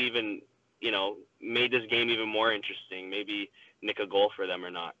maybe even made this game even more interesting, maybe nick a goal for them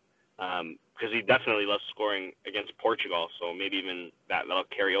or not. Because he definitely loves scoring against Portugal, so maybe even that'll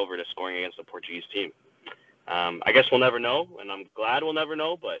carry over to scoring against the Portuguese team. I guess we'll never know, and I'm glad we'll never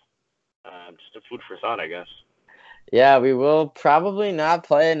know, but just a food for thought, I guess. Yeah, we will probably not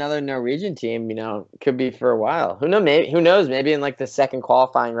play another Norwegian team. Could be for a while. Who knows? Maybe in like the second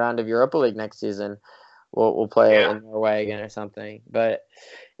qualifying round of Europa League next season, we'll play in Norway again or something. But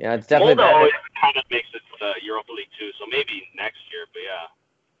it's definitely Molde always kind of makes it Europa League too, so maybe next year. But yeah,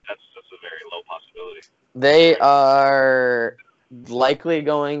 that's a very low possibility. They are likely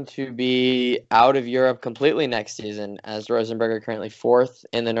going to be out of Europe completely next season, as Rosenborg are currently 4th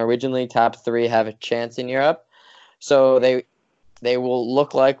in the Norwegian League. Top 3 have a chance in Europe. So they will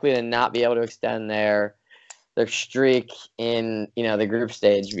look likely to not be able to extend their streak in the group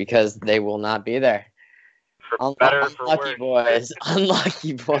stage because they will not be there. For better, for unlucky worse. Boys,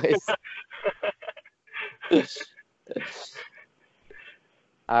 unlucky boys.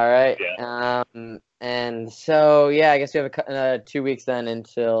 All right. Yeah. And so I guess we have 2 weeks then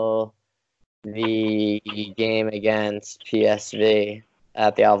until the game against PSV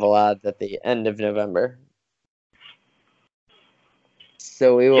at the Alvalade at the end of November.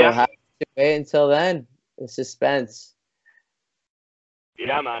 So we will have to wait until then. The suspense.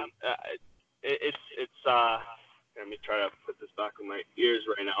 Yeah, man. It's let me try to put this back in my ears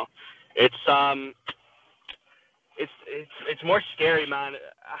right now. It's more scary, man.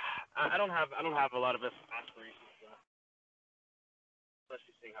 I don't have a lot of aspirations,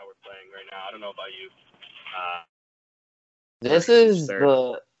 especially seeing how we're playing right now. I don't know about you.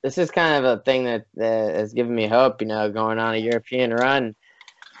 This is kind of a thing that has given me hope, going on a European run.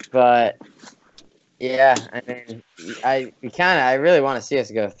 But yeah, I mean, I really want to see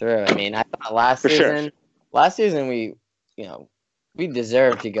us go through. I mean, I thought last season we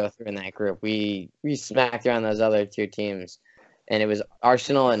deserved to go through in that group. We smacked around those other 2 teams, and it was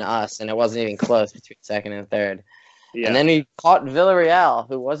Arsenal and us, and it wasn't even close between second and third. Yeah. And then we caught Villarreal,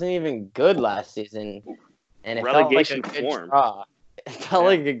 who wasn't even good last season, and it felt like a good draw. It felt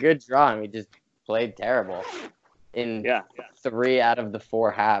like a good draw, and we just played terrible in 3 out of the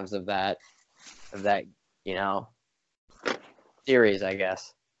 4 halves of that series, I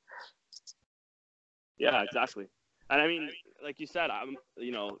guess. Yeah, exactly. And I mean, like you said,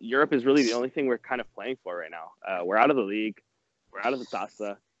 Europe is really the only thing we're kind of playing for right now. We're out of the league. We're out of the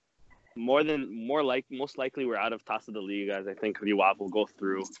Tasa. Most likely we're out of Tasa the league, as I think Riwav will go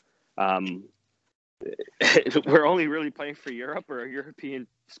through. We're only really playing for Europe or a European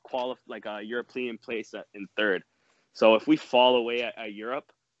a European place in third. So if we fall away at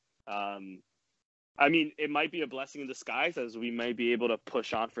Europe, I mean, it might be a blessing in disguise as we might be able to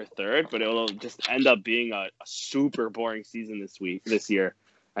push on for third, but it'll just end up being a super boring season this year.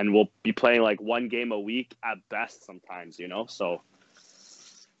 And we'll be playing like 1 game a week at best sometimes, So,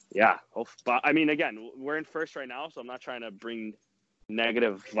 yeah. But I mean, again, we're in first right now, so I'm not trying to bring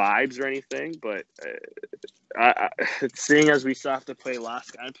negative vibes or anything, but seeing as we still have to play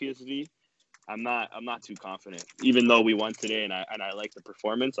LASK and PSV, I'm not too confident. Even though we won today and I like the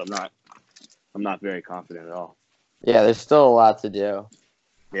performance, I'm not very confident at all. Yeah, there's still a lot to do.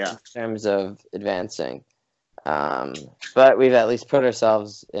 Yeah. In terms of advancing. But we've at least put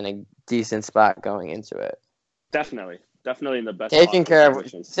ourselves in a decent spot going into it. Definitely in the best. Taking care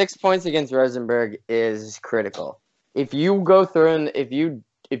of 6 points against Rosenborg is critical. If you go through and if you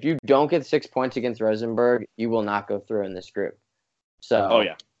if you don't get 6 points against Rosenborg, you will not go through in this group. So Oh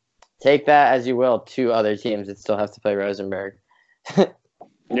yeah. take that as you will. 2 other teams that still have to play Rosenborg.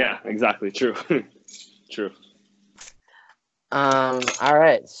 Yeah, exactly. True. True. All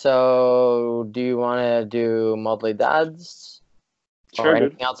right. So do you want to do modalidades or Sure,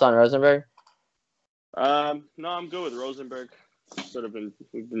 anything dude. else on Rosenborg? No, I'm good with Rosenborg. I've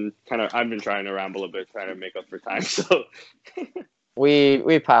been trying to ramble a bit, trying to make up for time. So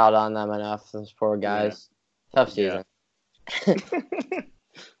We piled on them enough. Those poor guys. Tough season.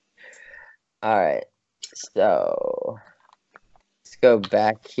 All right. So let's go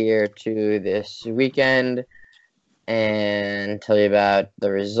back here to this weekend and tell you about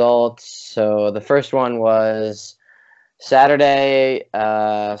the results. So the first one was Saturday.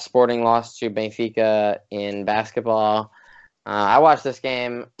 Sporting lost to Benfica in basketball. I watched this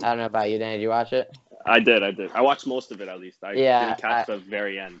game. I don't know about you, Danny. Did you watch it? I did. I watched most of it at least. I didn't catch the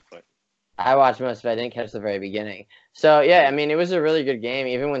very end, but I watched most of it. I didn't catch the very beginning. So, yeah, I mean, it was a really good game.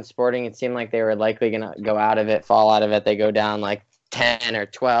 Even when Sporting, it seemed like they were likely going to go out of it, fall out of it. They go down like 10 or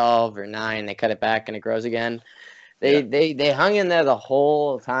 12 or 9. They cut it back, and it grows again. They hung in there the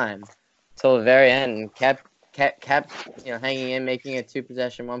whole time till the very end and kept hanging in, making it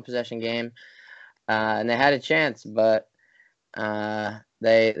 2-possession, 1-possession game. And they had a chance, but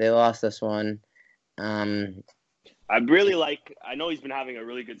they lost this one. I really like. I know he's been having a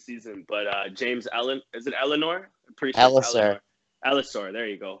really good season, but James Ellen, is it Eleanor? I'm pretty sure it's Eleanor. Elisor, there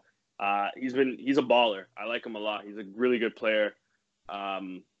you go. He's a baller. I like him a lot. He's a really good player.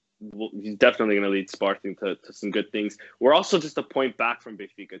 He's definitely going to lead Sporting to some good things. We're also just a point back from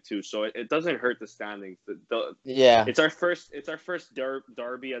Benfica too, so it doesn't hurt the standings. It's our first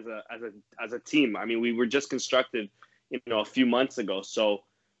derby as a team. I mean, we were just constructed, a few months ago. So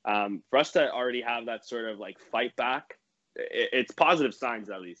for us to already have that sort of like fight back, it's positive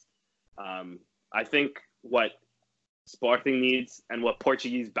signs at least. I think what Sporting needs and what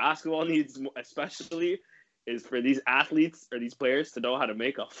Portuguese basketball needs especially is for these athletes or these players to know how to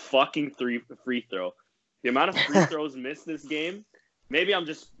make a fucking free throw. The amount of free throws missed this game, maybe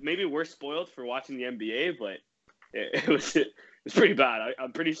we're spoiled for watching the NBA, but it was pretty bad.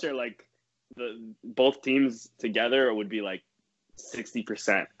 I'm pretty sure like both teams together would be like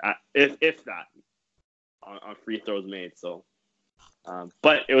 60%, if that, on free throws made. So,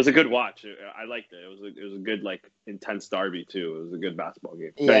 but it was a good watch. I liked it. It was a good like intense derby too. It was a good basketball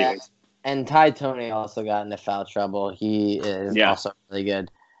game. Yeah. Anyways. And Ty Toney also got into foul trouble. He is also really good.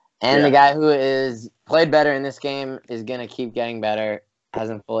 And the guy who is played better in this game is going to keep getting better.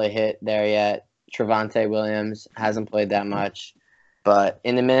 Hasn't fully hit there yet. Trevante Williams hasn't played that much. But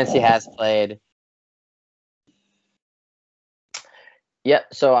in the minutes he has played.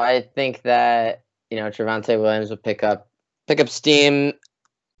 Yep. So I think that, Trevante Williams will pick up steam,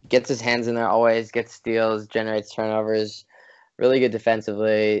 gets his hands in there always, gets steals, generates turnovers. Really good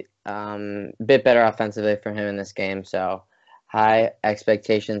defensively. Bit better offensively for him in this game, so high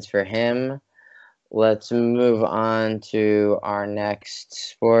expectations for him. Let's move on to our next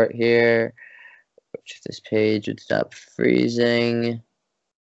sport here. Which this page would stop freezing.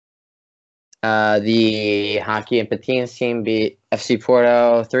 The hockey and patins team beat FC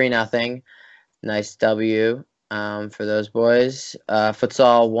Porto 3-0. Nice W for those boys.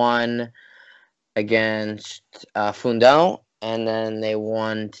 Futsal won against Fundão. And then they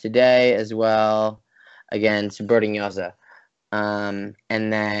won today as well against Bordignosa. And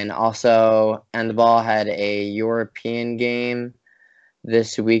then also, Handball had a European game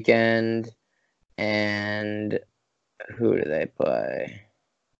this weekend. And who do they play?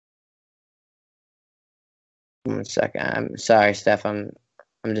 1 second. I'm sorry, Steph. I'm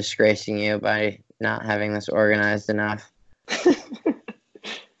disgracing you by not having this organized enough.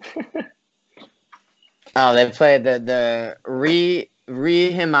 Oh, they played the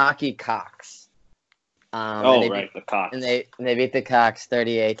Rihimaki Cox. The Cox. And they beat the Cox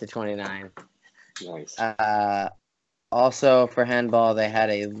 38-29. Nice. Also for handball, they had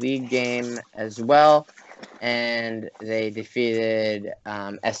a league game as well, and they defeated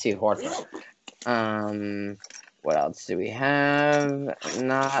SC Horta. What else do we have?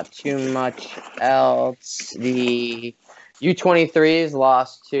 Not too much else. The U23s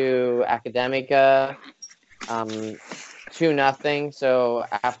lost to Academica 2-0. So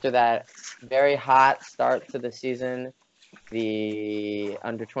after that very hot start to the season, the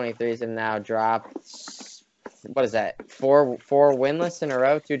under 23s have now dropped. What is that? Four winless in a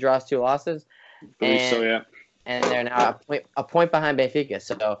row, 2 draws, 2 losses. And they're now a point behind Benfica.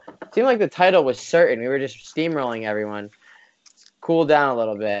 So it seemed like the title was certain. We were just steamrolling everyone. Cooled down a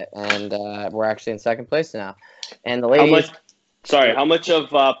little bit, and we're actually in second place now. And the ladies, Sorry, how much of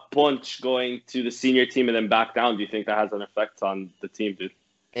Punch going to the senior team and then back down do you think that has an effect on the team, dude?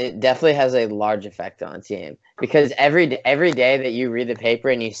 It definitely has a large effect on the team because every day that you read the paper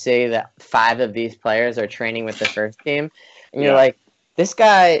and you see that 5 of these players are training with the first team, and you're like, this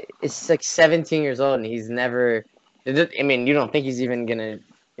guy is like 17 years old and he's never. I mean, you don't think he's even gonna.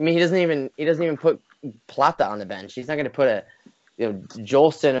 I mean, he doesn't even put Plata on the bench. He's not gonna put a,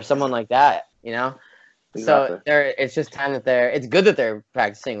 Jolson or someone like that. Exactly. So it's just time that it's good that they're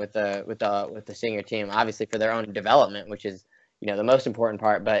practicing with the senior team, obviously for their own development, which is the most important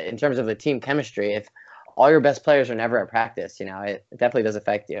part. But in terms of the team chemistry, if all your best players are never at practice, it definitely does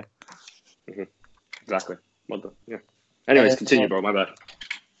affect you. Mm-hmm. Exactly. Well done. Yeah. Anyways, continue, bro. My bad.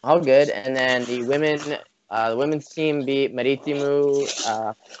 All good. And then the women's team beat Maritimu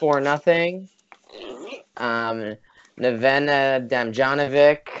 4-0. Nevena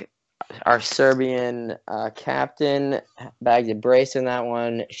Damjanovic, our Serbian captain, bagged a brace in that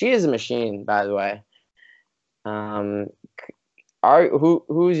one. She is a machine, by the way.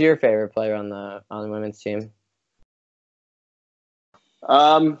 Who's your favorite player on the women's team?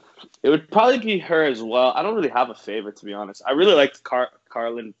 It would probably be her as well. I don't really have a favorite, to be honest. I really liked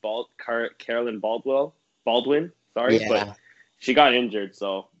Carolyn Baldwin. Sorry, Yeah. But she got injured,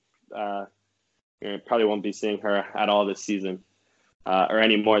 so probably won't be seeing her at all this season, or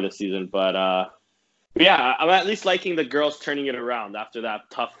any more this season. But yeah, I'm at least liking the girls turning it around after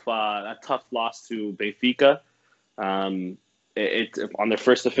that tough loss to Benfica. It on their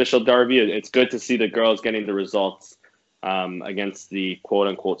first official derby. It's good to see the girls getting the results against the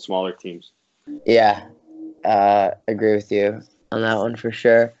quote-unquote smaller teams. Yeah, agree with you on that one for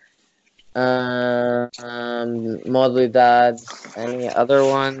sure. Modalidades, any other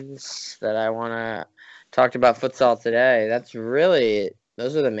ones that I want to talk about futsal today?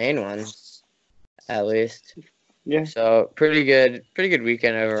 Those are the main ones, at least. Yeah. So pretty good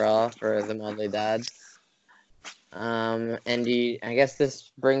weekend overall for the Modalidades. And I guess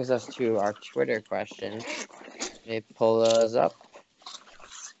this brings us to our Twitter questions. Let me pull those up.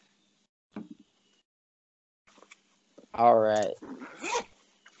 All right.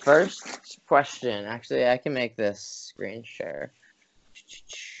 First question. Actually, I can make this screen share.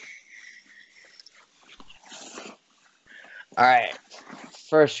 All right.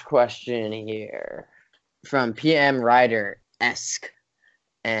 First question here from PM Rider-esque.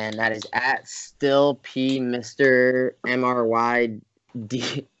 And that is at still P Mr.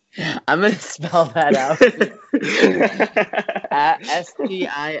 MRYD. I'm going to spell that out. At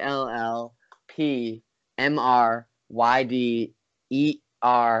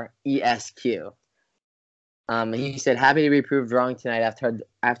STILLPMRYDERESQ. He said, happy to be proved wrong tonight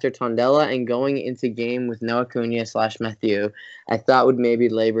after Tondela and going into game with no Acuna / Matthew. I thought would maybe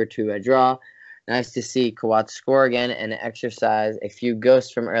labor to a draw. Nice to see Kawat score again and exercise a few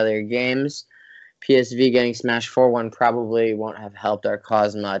ghosts from earlier games. PSV getting smashed 4-1 probably won't have helped our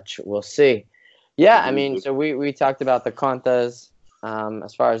cause much. We'll see. Yeah, I mean, so we talked about the Contas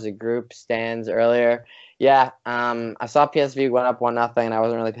as far as the group stands earlier. Yeah, I saw PSV went up 1-0, and I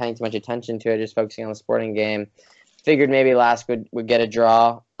wasn't really paying too much attention to it, just focusing on the Sporting game. Figured maybe Lask would get a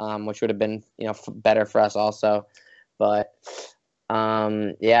draw, which would have been better for us also. But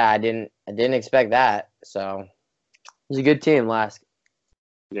yeah, I didn't expect that. So it was a good team, Lask.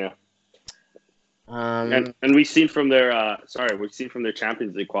 Yeah. And we've seen from their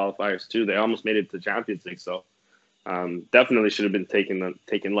Champions League qualifiers too. They almost made it to Champions League, so definitely should have been taken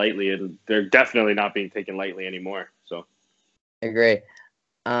lightly, and they're definitely not being taken lightly anymore. So, agree.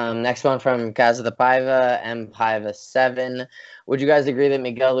 Next one from Casa the Paiva, M Paiva 7. Would you guys agree that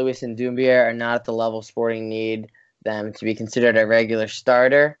Miguel Luis and Doumbia are not at the level Sporting need them to be considered a regular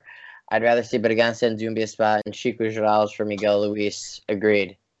starter? I'd rather see Bragança and Doumbia spot and Chico Jorales for Miguel Luis.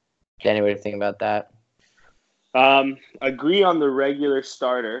 Agreed. Danny, what do you think about that? Agree on the regular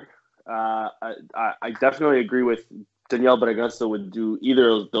starter. I definitely agree with Daniel Bragança would do either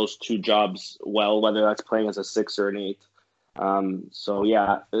of those two jobs well, whether that's playing as a 6 or an 8. So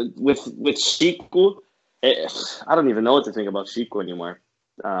yeah, with Chico, I don't even know what to think about Chico anymore.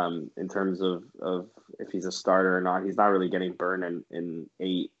 In terms of if he's a starter or not, he's not really getting burned in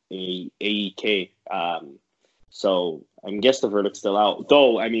AEK. So I guess the verdict's still out.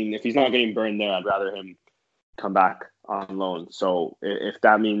 Though, I mean, if he's not getting burned there, I'd rather him come back on loan. So if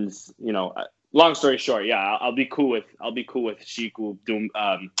that means, long story short, yeah, I'll be cool with Chico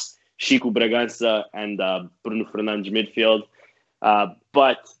Bragança and Bruno Fernandes midfield.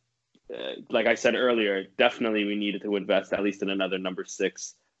 But like I said earlier, definitely we needed to invest at least in another number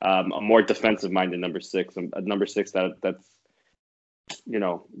 6, a more defensive-minded number 6, a number 6 that's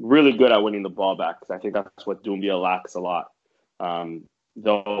really good at winning the ball back. Because I think that's what Doumbia lacks a lot.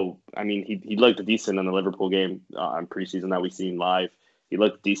 Though, I mean, he looked decent in the Liverpool game on preseason that we seen live. He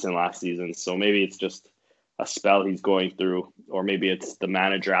looked decent last season. So maybe it's just a spell he's going through, or maybe it's the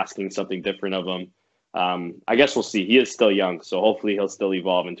manager asking something different of him. I guess we'll see. He is still young, so hopefully he'll still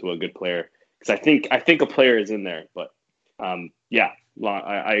evolve into a good player. Because I think a player is in there, but yeah,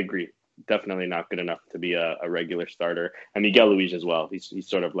 I agree. Definitely not good enough to be a regular starter. And Miguel Luis as well. He's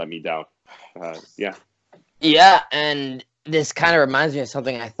sort of let me down. Yeah. Yeah, and this kind of reminds me of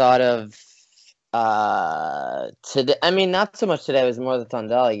something I thought of today. I mean, not so much today. It was more the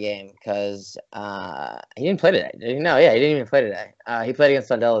Tondela game because he didn't play today. Did he? No, yeah, he didn't even play today. He played against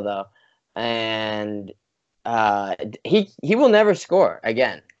Tondela though, and he will never score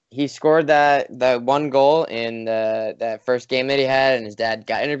again. He scored that one goal in that first game that he had, and his dad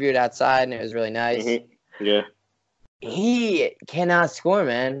got interviewed outside, and it was really nice. Mm-hmm. Yeah, he cannot score,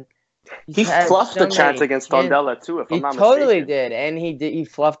 man. He fluffed the chance against Tondela too, if I'm not mistaken. He totally did, and he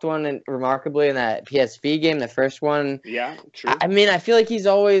fluffed one remarkably in that PSV game, the first one. Yeah, true. I mean, I feel like he's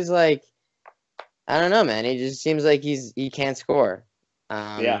always like, I don't know, man. He just seems like he can't score.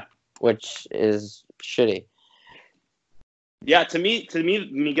 Yeah, which is shitty. Yeah, to me,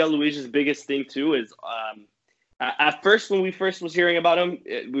 Miguel Luis's biggest thing too is at first when we first was hearing about him,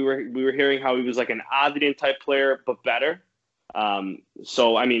 we were hearing how he was like an Adrian type player but better.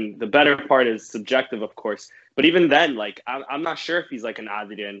 So I mean, the better part is subjective, of course. But even then, like I'm not sure if he's like an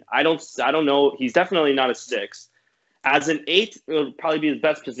Adrian. I don't know. He's definitely not a 6. As an 8, it would probably be his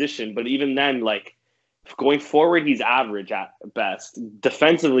best position. But even then, like going forward, he's average at best.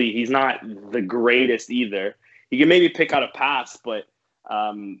 Defensively, he's not the greatest either. He can maybe pick out a pass, but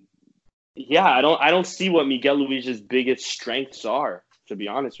yeah, I don't see what Miguel Luis's biggest strengths are. To be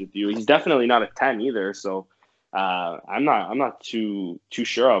honest with you, he's definitely not a 10 either. So I'm not too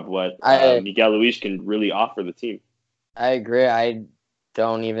sure of what Miguel Luis can really offer the team. I agree. I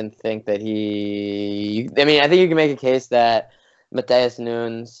don't even think that he. I mean, I think you can make a case that Mateus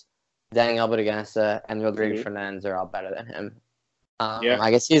Nunes, Daniel Berganza, and Rodrigo Fernandes are all better than him. Yeah.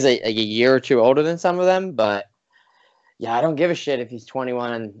 I guess he's a year or two older than some of them, but. Yeah, I don't give a shit if he's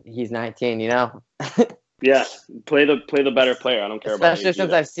 21 and he's 19, you know? Yeah, play the better player. I don't care about it. Especially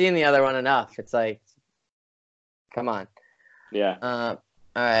since I've seen the other one enough. It's like, come on. Yeah. All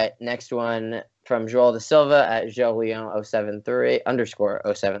right, next one from Joel De Silva at JoeLeon073,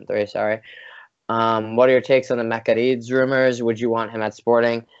 _073, sorry. What are your takes on the Macarids rumors? Would you want him at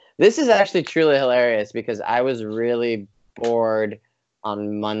Sporting? This is actually truly hilarious because I was really bored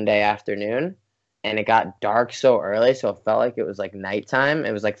on Monday afternoon. And it got dark so early, so it felt like it was like nighttime.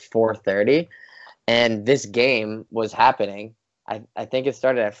 It was like 4:30, and this game was happening. I think it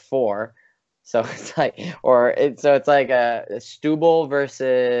started at 4, so it's like a Stubble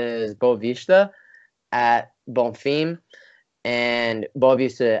versus Boavista at Bonfim, and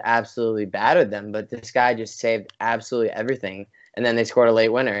Boavista absolutely battered them, but this guy just saved absolutely everything, and then they scored a late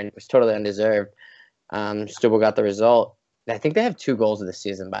winner, and it was totally undeserved. Stubble got the result. I think they have 2 goals of the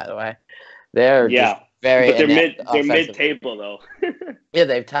season, by the way. They're just very. But they're mid-table though. Yeah,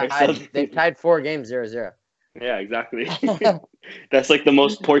 they've tied 4 games 0-0. Yeah, exactly. That's like the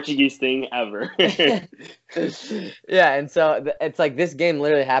most Portuguese thing ever. Yeah, and so it's like this game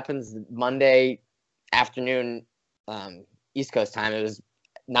literally happens Monday afternoon, East Coast time. It was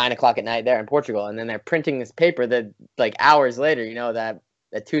 9:00 at night there in Portugal, and then they're printing this paper that like hours later, you know, that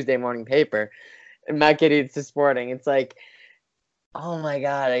Tuesday morning paper, and Macarids to Sporting. It's like. Oh my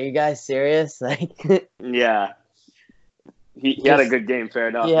God! Are you guys serious? Like, yeah, he had a good game, fair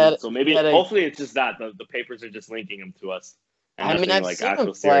enough. So maybe, hopefully, it's just that the papers are just linking him to us. I mean, I've seen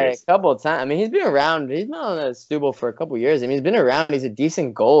him play a couple of times. I mean, he's been around. He's been on the Stubble for a couple of years. I mean, he's been around. He's a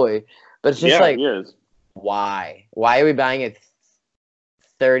decent goalie, but it's just he is. Why? Why are we buying a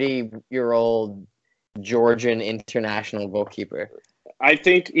 30-year-old Georgian international goalkeeper? I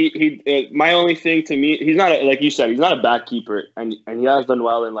think he my only thing to me, he's not like you said, he's not a bad keeper, and he has done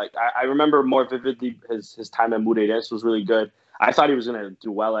well. And like I remember more vividly his time at Moreirense was really good. I thought he was gonna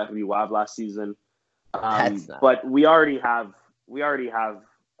do well at Rio last season, but we already have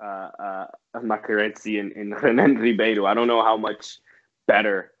a Macarenzi in Renan Ribeiro. I don't know how much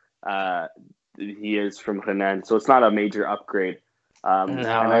better he is from Renan, so it's not a major upgrade.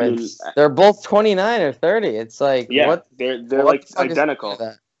 They're both 29 or 30. It's like they're like identical.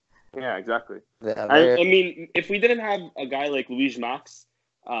 Yeah, exactly. Yeah, I mean, if we didn't have a guy like Luis Max,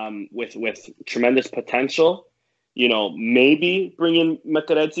 with tremendous potential, you know, maybe bring in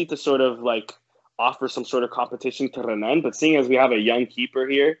Materazzi to sort of like offer some sort of competition to Renan. But seeing as we have a young keeper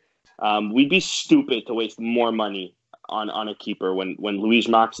here, we'd be stupid to waste more money on a keeper when Luis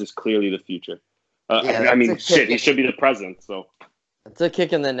Max is clearly the future. Yeah, I that's mean, a shit, he kick. should be the president. So It's a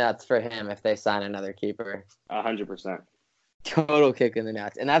kick in the nuts for him if they sign another keeper. 100%. Total kick in the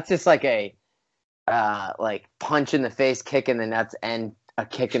nuts, and that's just like a like punch in the face, kick in the nuts, and a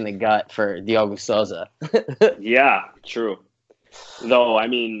kick in the gut for Diogo Souza. Yeah, true. Though, I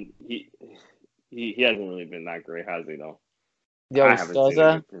mean, he hasn't really been that great, has he? Though I Diogo haven't seen him.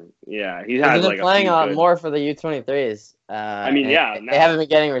 Souza. Yeah, he He's has been like a playing few a lot good. more for the U23s. I mean, And yeah, they haven't been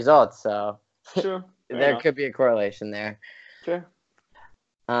getting results, so True. there could be a correlation there. Sure.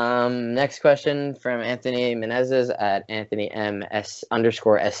 Next question from Anthony Menezes at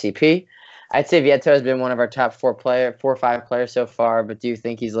AnthonyMS_SCP. I'd say Vieto has been one of our top 4 or 5 players so far, but do you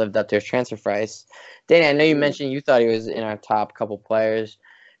think he's lived up to his transfer price? Danny, I know you mentioned you thought he was in our top couple players.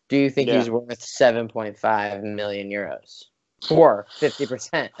 Do you think he's worth 7.5 million euros? For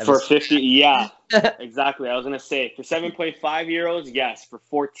 50%. For 50, yeah, exactly. I was going to say, for 7.5 euros, yes. For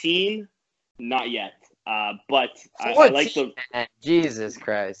 14, not yet. But I like the... Jesus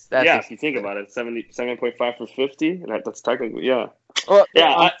Christ. If you think about it, 7.5 for 50, that's technically, yeah. Well,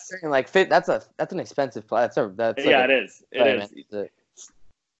 yeah, I'm saying, like, that's an expensive play. It is. It is.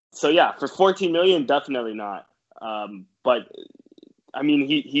 So, yeah, for 14 million, definitely not. But... I mean,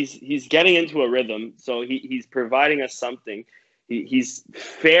 he's getting into a rhythm, so he's providing us something. He's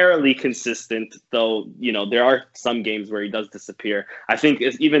fairly consistent, though. You know, there are some games where he does disappear. I think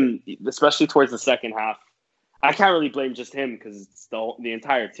especially towards the second half, I can't really blame just him because it's the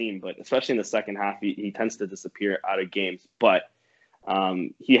entire team. But especially in the second half, he tends to disappear out of games. But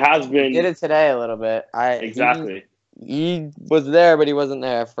he has been. He did it today a little bit. Exactly. He was there, but he wasn't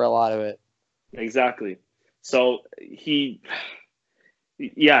there for a lot of it. Exactly. So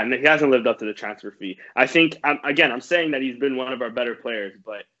Yeah, and he hasn't lived up to the transfer fee. I think, I'm saying that he's been one of our better players,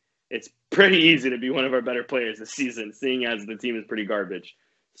 but it's pretty easy to be one of our better players this season, seeing as the team is pretty garbage.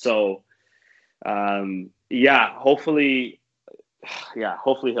 So, hopefully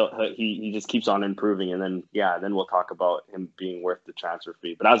he just keeps on improving, and then we'll talk about him being worth the transfer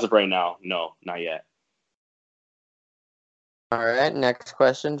fee. But as of right now, no, not yet. All right, next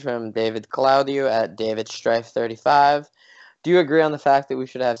question from David Claudio at DavidStrife35. Do you agree on the fact that we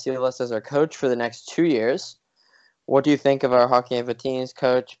should have Silas as our coach for the next 2 years? What do you think of our Hockey and Vatini's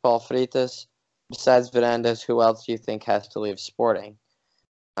coach, Paul Freitas? Besides Verandas, who else do you think has to leave Sporting?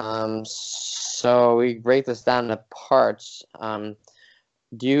 So we break this down into parts.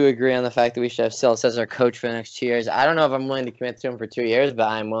 Do you agree on the fact that we should have Silas as our coach for the next 2 years? I don't know if I'm willing to commit to him for 2 years, but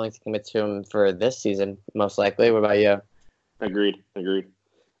I'm willing to commit to him for this season, most likely. What about you? Agreed.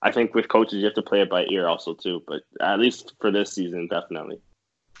 I think with coaches, you have to play it by ear also, too. But at least for this season, definitely.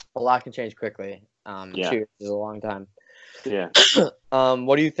 A lot can change quickly. 2 years is a long time. Yeah.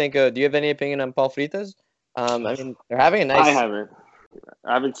 What do you think? Do you have any opinion on Paul Freitas? I mean, they're having a nice...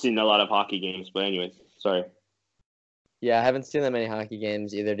 I haven't seen a lot of hockey games, but anyways, sorry. Yeah, I haven't seen that many hockey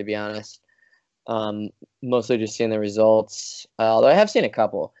games either, to be honest. Mostly just seeing the results. Although I have seen a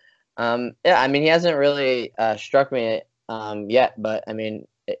couple. I mean, he hasn't really struck me yet, but I mean...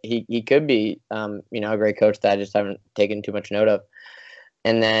 He could be, a great coach that I just haven't taken too much note of.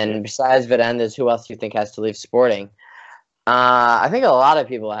 And then besides Verandas, who else do you think has to leave Sporting? I think a lot of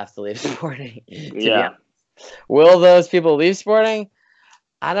people have to leave Sporting. Will those people leave Sporting?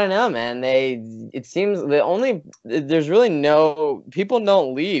 I don't know, man. It seems there's really no, people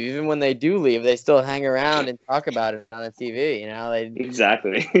don't leave. Even when they do leave, they still hang around and talk about it on the TV.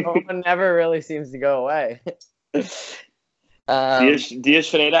 Exactly. No one never really seems to go away. Dias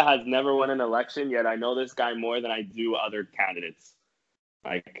Ferreira has never won an election, yet I know this guy more than I do other candidates.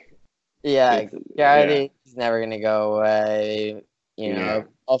 Garrity is never going to go away.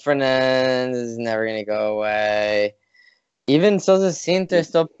 Paul Fernandez is never going to go away. Even Sousa Sinter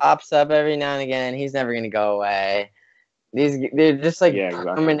still pops up every now and again. He's never going to go away. They're just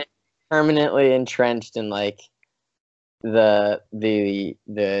permanently entrenched in the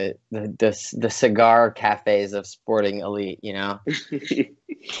cigar cafes of Sporting elite, Yeah,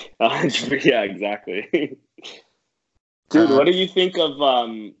 exactly. Dude, what do you think of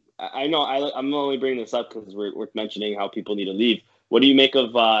I know I'm only bringing this up because we're mentioning how people need to leave. What do you make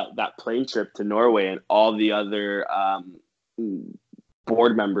of that plane trip to Norway and all the other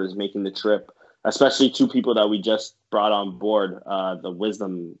board members making the trip, especially 2 people that we just brought on board, the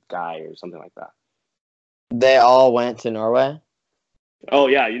Wisdom guy or something like that? They all went to Norway. Oh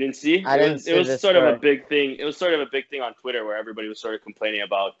yeah, you didn't see? It was sort of a big thing. It was sort of a big thing on Twitter where everybody was sort of complaining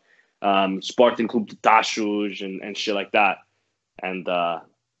about Sporting Club de Taxos and shit like that. And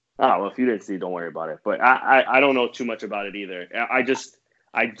if you didn't see, don't worry about it. But I don't know too much about it either.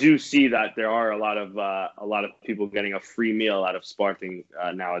 I do see that there are a lot of people getting a free meal out of Sporting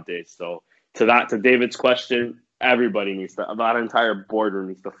nowadays. So to David's question, everybody needs to, that entire boardroom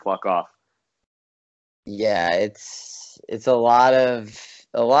needs to fuck off. Yeah, it's a lot of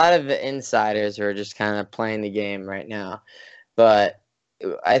insiders who are just kind of playing the game right now. But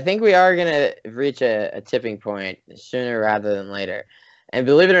I think we are gonna reach a tipping point sooner rather than later. And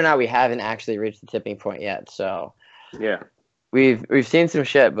believe it or not, we haven't actually reached the tipping point yet. So Yeah. we've seen some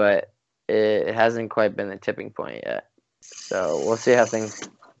shit, but it hasn't quite been the tipping point yet. So we'll see how things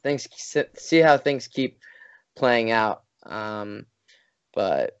keep playing out.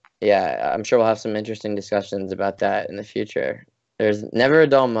 But yeah, I'm sure we'll have some interesting discussions about that in the future. There's never a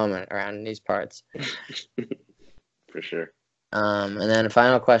dull moment around these parts. For sure. And then a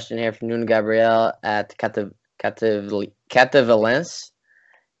final question here from Nuno Gabriel at Catavalence.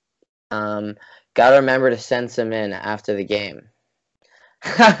 Gotta remember to send some in after the game.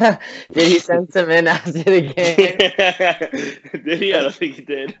 Did he send some in after the game? Did he? I don't think he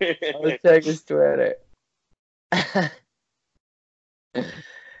did. Let's check his Twitter.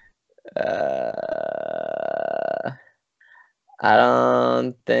 I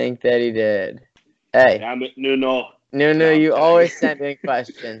don't think that he did. Hey. Damn it, Nuno. Nuno, you always send in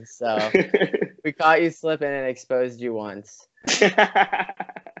questions, so we caught you slipping and exposed you once.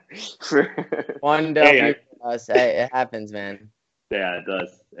 One W for us. Hey, it happens, man. Yeah, it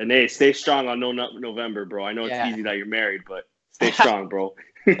does. And hey, stay strong on November, bro. I know it's easy that you're married, but stay strong, bro.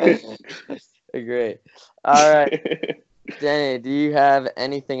 Great. All right. Danny, do you have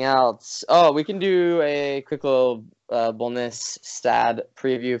anything else? Oh, we can do a quick little bonus stat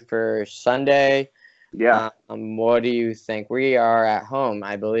preview for Sunday. Yeah. What do you think? We are at home,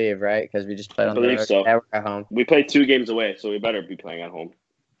 I believe, right? Because we just played on the road. So. Yeah, we're at home. We played 2 games away, so we better be playing at home.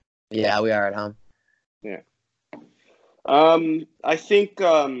 Yeah, we are at home. Yeah. I think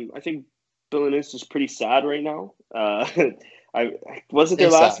Belenenses is pretty sad right now. I wasn't their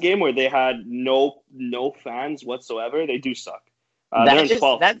last game where they had no fans whatsoever. They do suck. They're in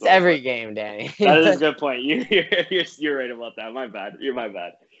 12th. That's every game, Danny. That is a good point. You're right about that. My bad. You're my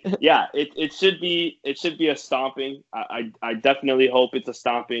bad. Yeah, it should be a stomping. I definitely hope it's a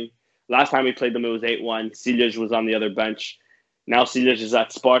stomping. Last time we played them, it was 8-1. Silas was on the other bench. Now Silas is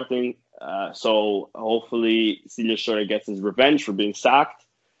at Sporting. So hopefully Silas sort of gets his revenge for being sacked.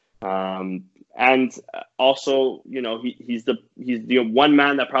 And also, you know, he's the one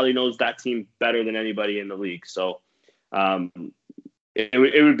man that probably knows that team better than anybody in the league. So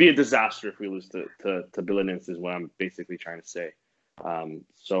it would be a disaster if we lose to Belenenses is what I'm basically trying to say.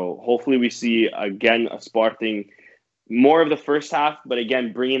 So hopefully we see again a Sporting more of the first half, but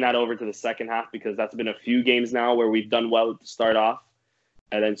again bringing that over to the second half, because that's been a few games now where we've done well to start off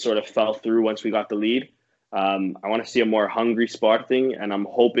and then sort of fell through once we got the lead. I want to see a more hungry Sporting, and I'm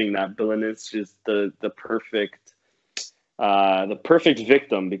hoping that Belenenses is the perfect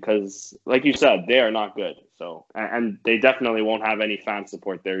victim, because, like you said, they are not good. So, and they definitely won't have any fan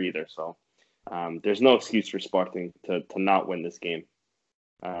support there either. So, there's no excuse for Sporting to not win this game.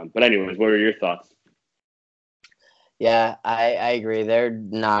 But anyways, what are your thoughts? Yeah, I agree. They're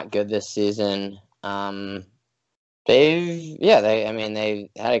not good this season. They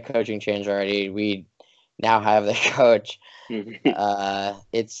had a coaching change already. We now have their coach.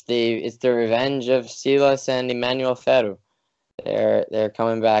 It's the revenge of Silas and Emmanuel Ferro. They're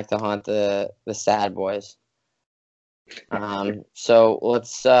coming back to haunt the sad boys. So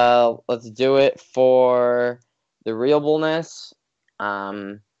let's do it for the real bullness.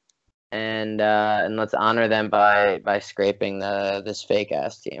 And let's honor them by scraping this fake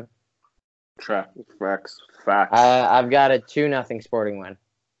ass team. Facts. I've got a 2-0 Sporting win.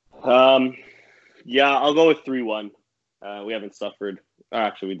 Yeah, I'll go with 3-1. We haven't suffered.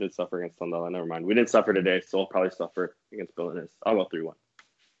 Actually, we did suffer against Sunderland. Never mind. We didn't suffer today, so we'll probably suffer against Belenenses. I'll go 3-1.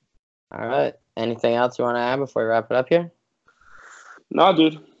 All right. Anything else you want to add before we wrap it up here? No,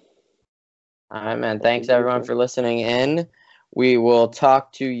 dude. All right, man. Thanks, everyone, for listening in. We will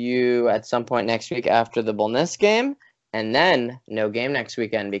talk to you at some point next week after the Bolnes game, and then no game next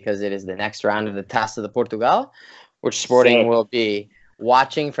weekend because it is the next round of the Taça de Portugal, which Sporting will be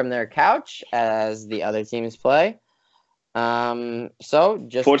watching from their couch as the other teams play. So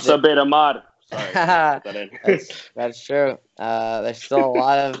just Força Beira-Mar. Sorry, that's true. There's still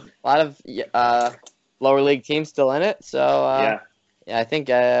a lot of lower league teams still in it. So yeah, I think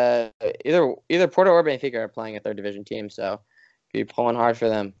either Porto or Benfica are playing a third division team. So be pulling hard for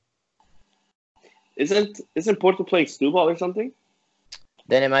them. Isn't Porto playing Stubal or something?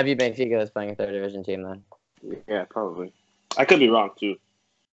 Then it might be Benfica that's playing a third division team then. Yeah, probably. I could be wrong too.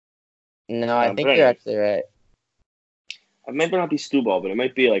 No, I think you're actually right. It might not be Stubal, but it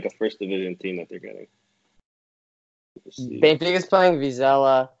might be like a first division team that they're getting. Benfica's playing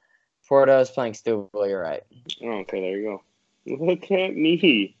Vizela. Porto is playing Stouffville, you're right. Oh, okay, there you go. Look at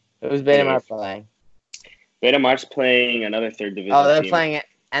me. Who's Betamar playing? Betamar's playing another third division Oh, they're team. playing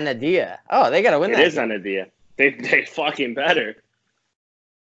Anadia. Oh, they got to win that. It is Anadia. They fucking better.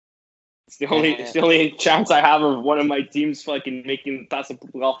 It's the only chance I have of one of my teams fucking making the Taça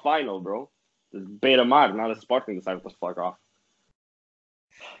Portugal final, bro. It's Betamar, not a Sporting decided to fuck off.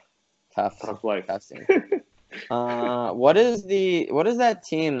 Tough life. Tough scene. What is that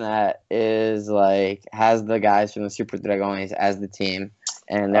team that is like has the guys from the Super Dragones as the team,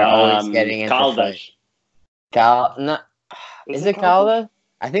 and they're always getting into fight? Is it Calda?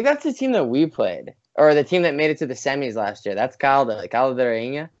 I think that's the team that we played, or the team that made it to the semis last year. That's Calda de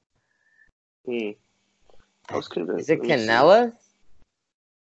Rainha. I was convinced. Is it Canela?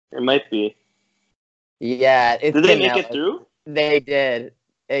 It might be. Yeah, it's Did they Canela. make it through? They did.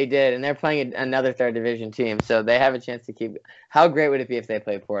 They did, and they're playing another third division team, so they have a chance to keep. How great would it be if they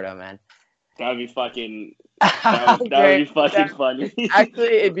play Porto, man? That would be fucking. That would be fucking funny.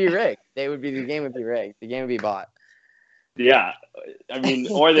 Actually, it'd be rigged. The game would be rigged. The game would be bought. Yeah, I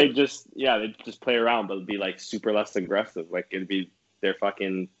mean, or they just play around, but it'd be like super less aggressive. Like it'd be their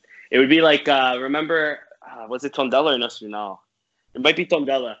fucking. It would be like remember was it Tondela or Nacional? It might be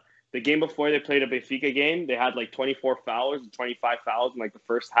Tondela. The game before they played a Benfica game, they had like 24 fouls and 25 fouls in like the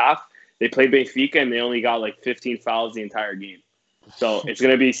first half. They played Benfica and they only got like 15 fouls the entire game. So it's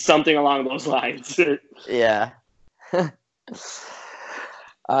going to be something along those lines. Yeah. All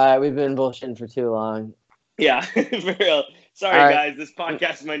right, we've been bullshitting for too long. Yeah, for real. Sorry, guys. This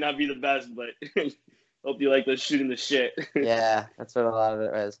podcast might not be the best, but hope you like us shooting the shit. Yeah, that's what a lot of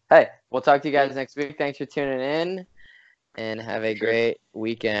it is. Hey, we'll talk to you guys next week. Thanks for tuning in. And have a great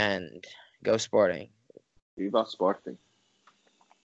weekend. Go Sporting. Viva Sporting.